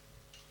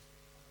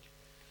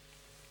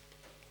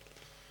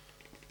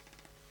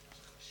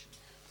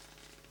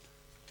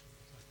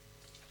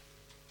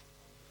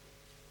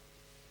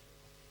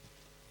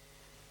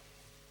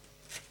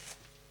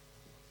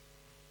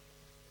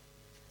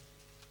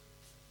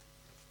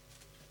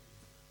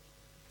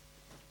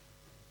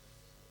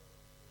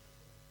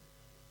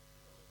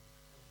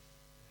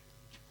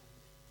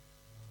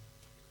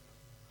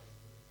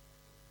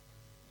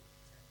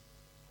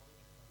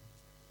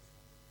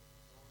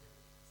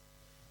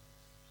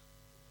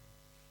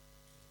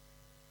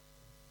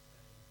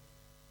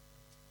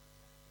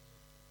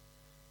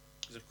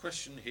 There's a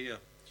question here.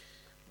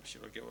 I'm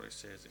sure I get what it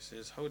says. It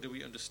says, how do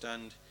we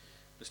understand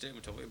the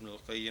statement of Ibn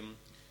al-Qayyim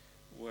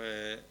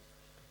where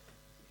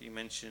he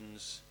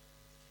mentions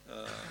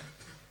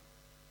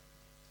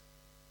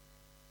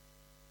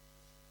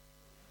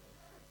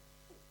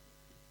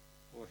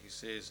where he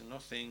says,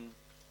 nothing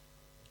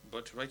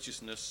but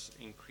righteousness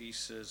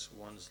increases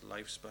one's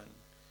lifespan.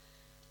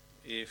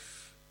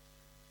 If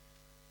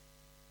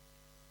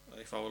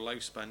our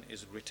lifespan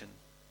is written.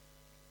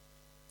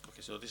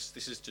 Okay, so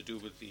this is to do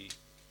with the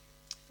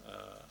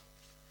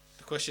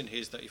question here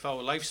is that if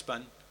our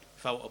lifespan,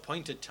 if our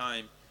appointed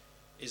time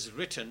is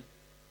written,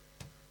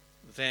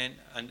 then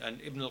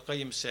and Ibn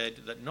al-Qayyim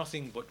said that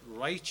nothing but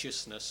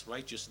righteous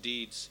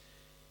deeds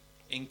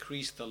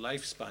increase the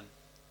lifespan.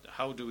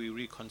 How do we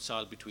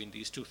reconcile between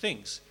these two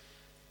things?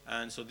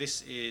 And so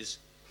this is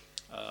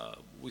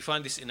we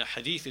find this in a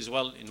hadith as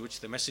well, in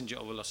which the Messenger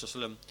of Allah sallallahu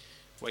alaihi wasallam,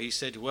 where he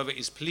said, whoever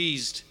is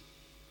pleased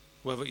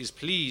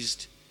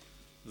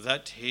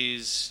that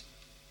his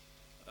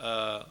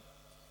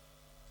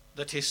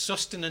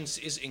sustenance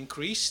is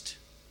increased,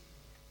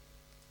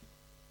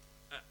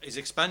 is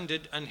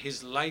expanded, and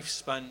his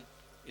lifespan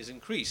is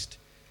increased,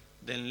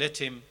 then let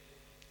him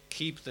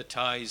keep the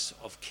ties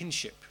of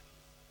kinship.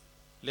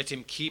 Let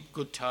him keep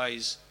good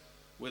ties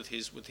with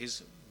his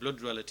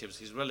blood relatives,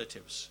 his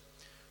relatives.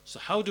 So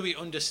how do we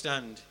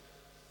understand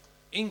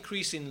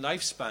increase in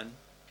lifespan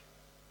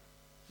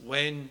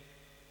when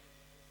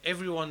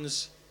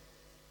everyone's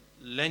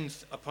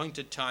length,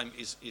 appointed time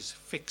is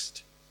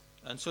fixed?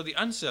 And so the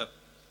answer,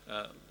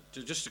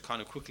 just to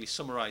kind of quickly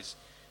summarize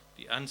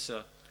the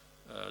answer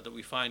that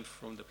we find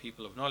from the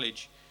people of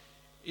knowledge,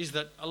 is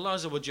that Allah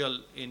Azza wa Jal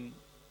in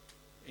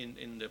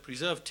the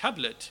preserved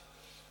tablet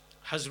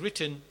has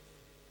written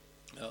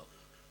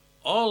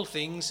all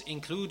things,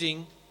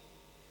 including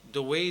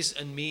the ways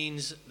and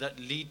means that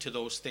lead to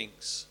those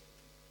things.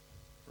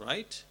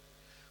 Right?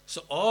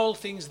 So all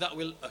things that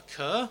will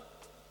occur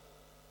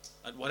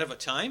at whatever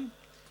time,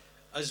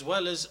 as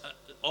well as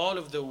all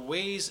of the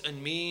ways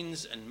and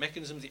means and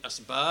mechanisms, the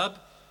asbab,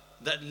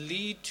 that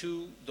lead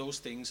to those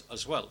things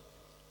as well.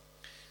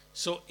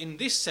 So in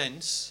this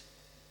sense,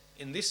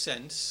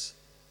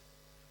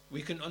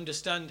 we can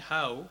understand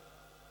how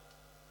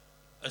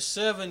a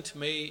servant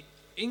may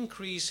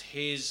increase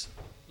his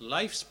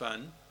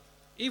lifespan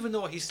even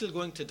though he's still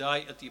going to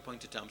die at the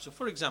appointed time. So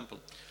for example,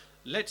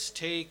 let's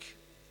take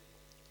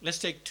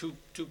two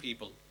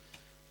people.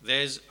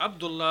 There's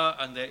Abdullah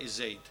and there is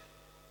Zayd.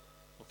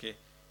 Okay,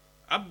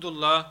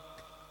 Abdullah,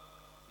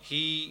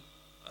 he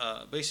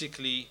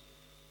basically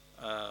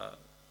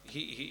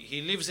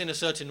he lives in a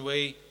certain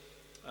way,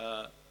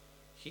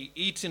 he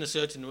eats in a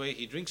certain way,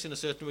 he drinks in a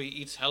certain way,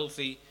 he eats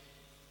healthy,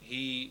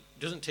 he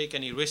doesn't take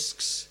any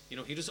risks.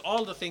 He does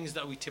all the things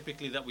that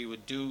we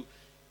would do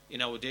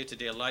in our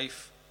day-to-day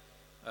life.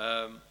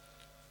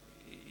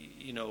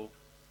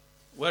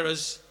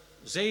 Whereas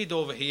Zayd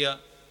over here,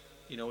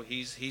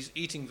 he's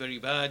eating very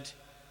bad,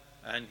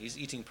 and he's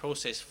eating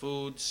processed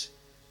foods,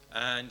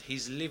 and he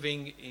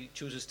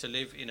chooses to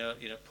live in a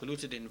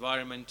polluted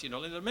environment. There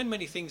are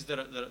many things that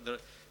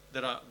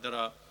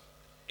are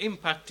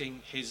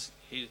impacting his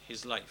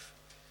life.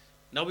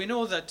 Now we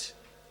know that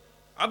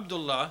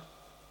Abdullah,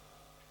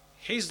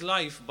 his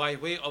life by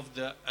way of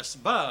the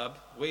asbab,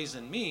 ways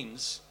and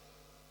means,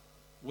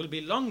 will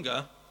be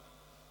longer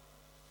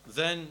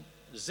than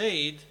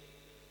Zayd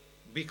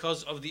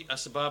because of the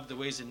asbab, the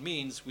ways and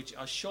means, which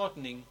are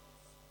shortening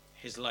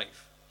his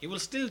life. He will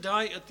still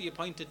die at the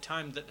appointed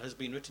time that has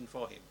been written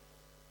for him.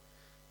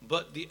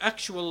 But the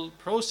actual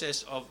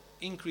process of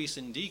increase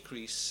and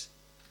decrease,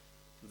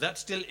 that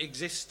still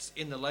exists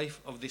in the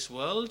life of this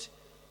world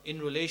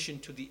in relation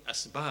to the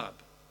asbab,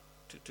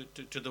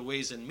 to the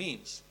ways and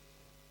means.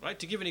 Right?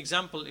 To give an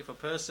example, if a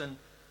person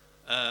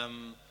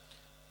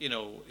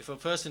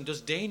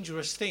does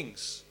dangerous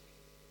things,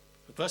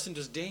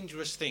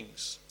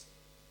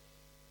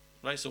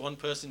 right? So one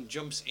person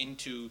jumps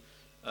into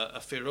a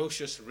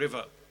ferocious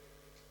river,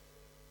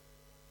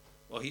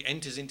 or he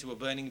enters into a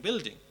burning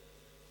building.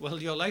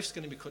 Well, your life's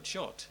going to be cut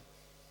short.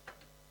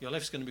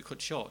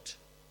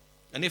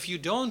 And if you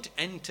don't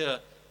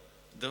enter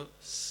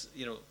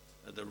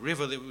the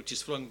river which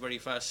is flowing very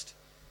fast,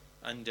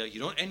 and you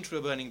don't enter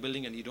a burning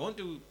building and you don't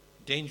do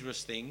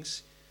dangerous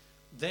things,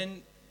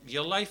 then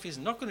your life is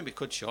not going to be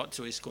cut short,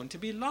 so it's going to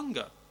be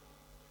longer.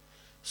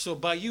 So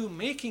by you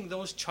making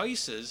those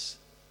choices,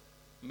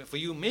 for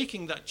you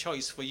making that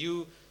choice, for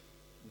you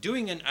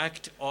doing an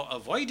act or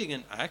avoiding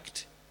an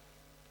act,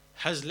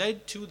 has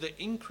led to the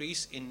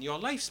increase in your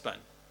lifespan.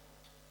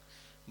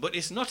 But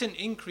it's not an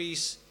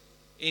increase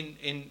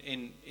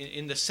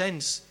in the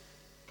sense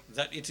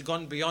that it's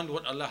gone beyond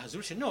what Allah has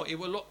written. No,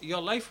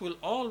 your life will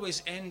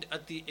always end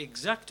at the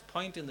exact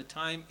point in the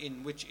time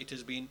in which it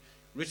has been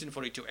written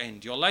for it to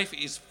end. Your life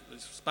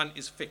span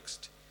is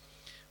fixed.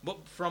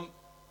 But from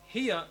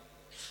here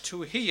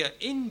to here,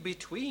 in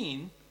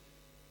between,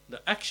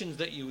 the actions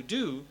that you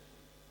do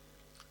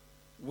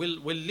will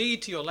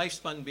lead to your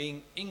lifespan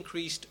being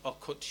increased or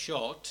cut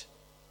short,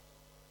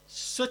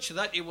 such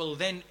that it will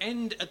then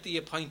end at the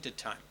appointed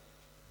time.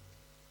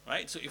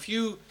 Right? So if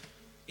you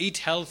eat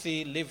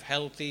healthy, live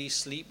healthy,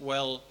 sleep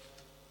well,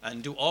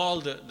 and do all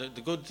the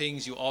good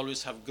things, you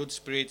always have good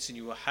spirits and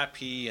you are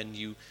happy, and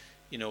you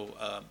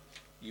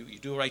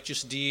do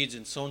righteous deeds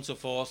and so on and so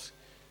forth,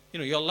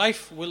 your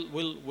life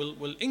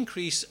will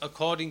increase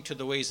according to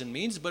the ways and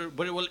means, but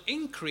it will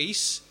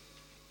increase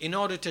in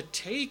order to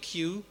take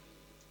you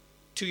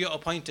to your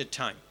appointed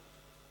time.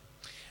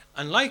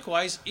 And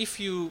likewise, if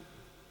you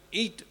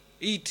eat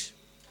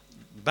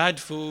bad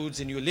foods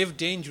and you live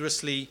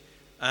dangerously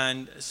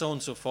and so on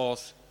and so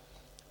forth,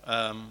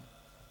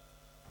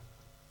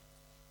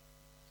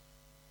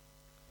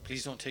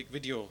 please don't take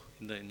video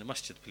in the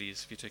masjid,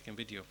 please. If you're taking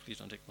video, please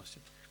don't take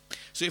masjid.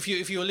 So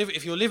if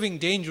you're living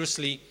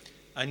dangerously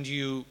and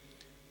you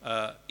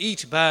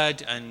eat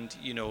bad, and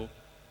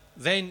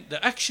then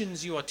the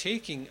actions you are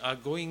taking are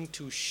going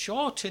to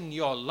shorten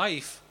your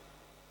life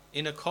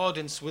in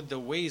accordance with the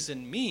ways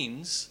and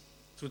means,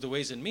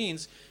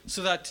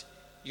 so that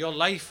your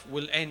life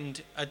will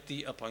end at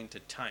the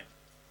appointed time.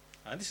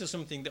 And this is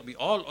something that we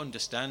all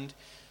understand.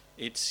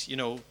 It's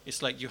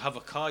like you have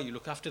a car, you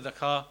look after the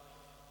car,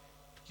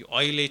 you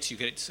oil it, you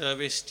get it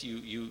serviced,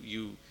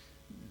 you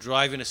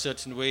drive in a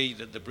certain way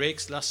that the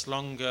brakes last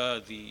longer,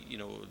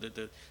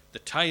 the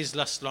tires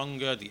last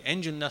longer, the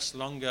engine lasts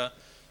longer,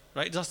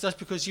 right? That's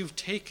because you've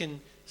taken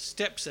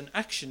steps and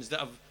actions that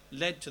have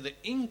led to the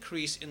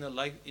increase in the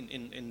life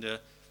in the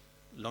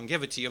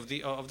longevity of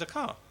the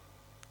car,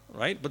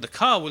 right? But the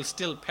car will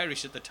still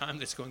perish at the time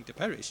that it's going to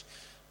perish.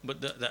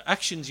 But the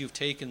actions you've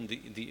taken,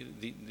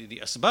 the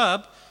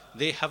asbab,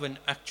 they have an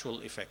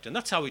actual effect, and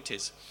that's how it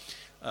is.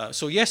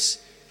 So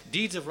yes,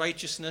 deeds of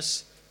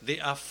righteousness, they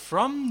are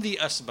from the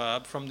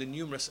asbab, from the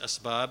numerous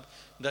asbab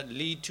that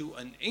lead to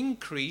an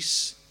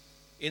increase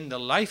in the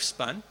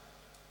lifespan,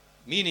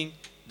 meaning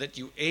that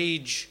you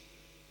age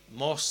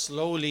more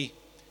slowly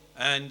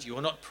and you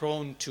are not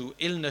prone to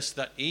illness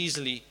that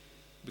easily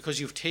because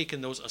you've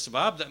taken those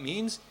asbab. That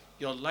means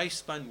your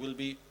lifespan will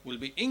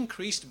be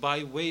increased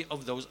by way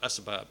of those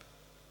asbab.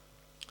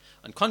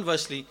 And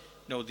conversely,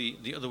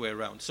 the other way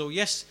around. So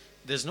yes,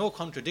 there's no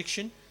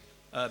contradiction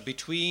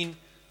between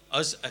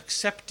us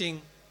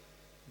accepting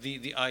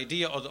the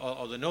idea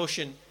or the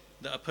notion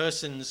that a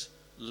person's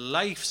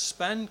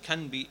lifespan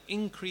can be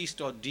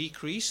increased or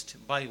decreased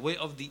by way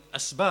of the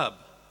asbab,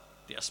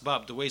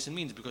 the ways and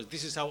means, because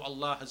this is how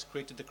Allah has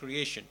created the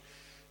creation.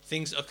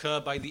 Things occur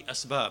by the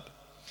asbab.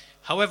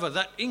 However,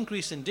 that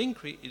increase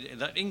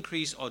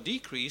or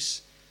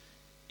decrease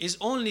is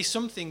only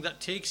something that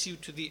takes you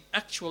to the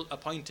actual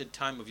appointed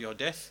time of your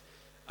death,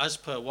 as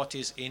per what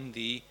is in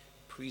the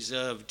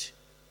preserved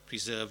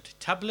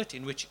tablet,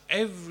 in which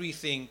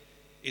everything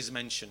is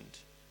mentioned,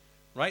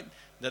 right?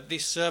 That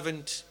this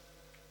servant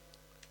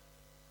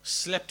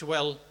slept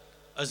well,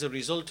 as a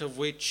result of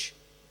which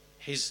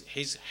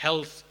his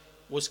health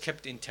was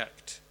kept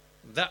intact.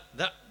 That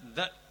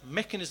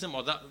mechanism,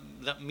 or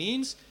that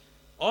means,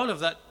 all of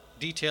that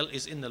detail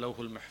is in the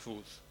Lawhul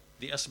Mahfuz.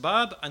 The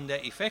asbab and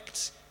their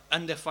effects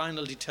and their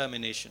final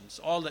determinations,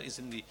 all that is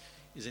in the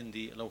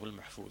Lawhul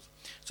Mahfuz.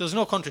 So there's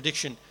no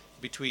contradiction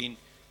between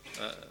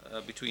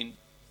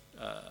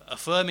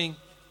affirming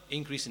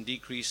increase and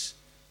decrease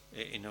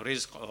in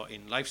rizq or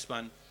in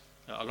lifespan,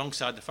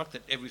 alongside the fact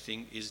that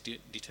everything is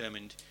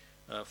determined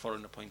for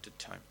an appointed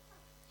time.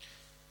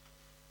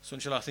 So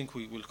inshallah, I think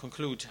we will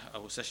conclude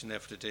our session there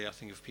for today. I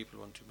think if people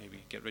want to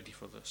maybe get ready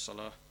for the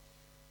salah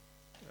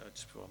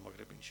just before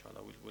Maghrib,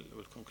 inshallah,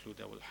 we'll conclude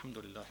there.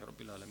 Alhamdulillahi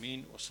Rabbil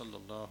Alameen, wa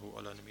sallallahu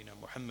ala nabina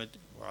Muhammad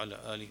wa ala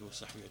alihi wa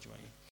sahbihi ajma'in.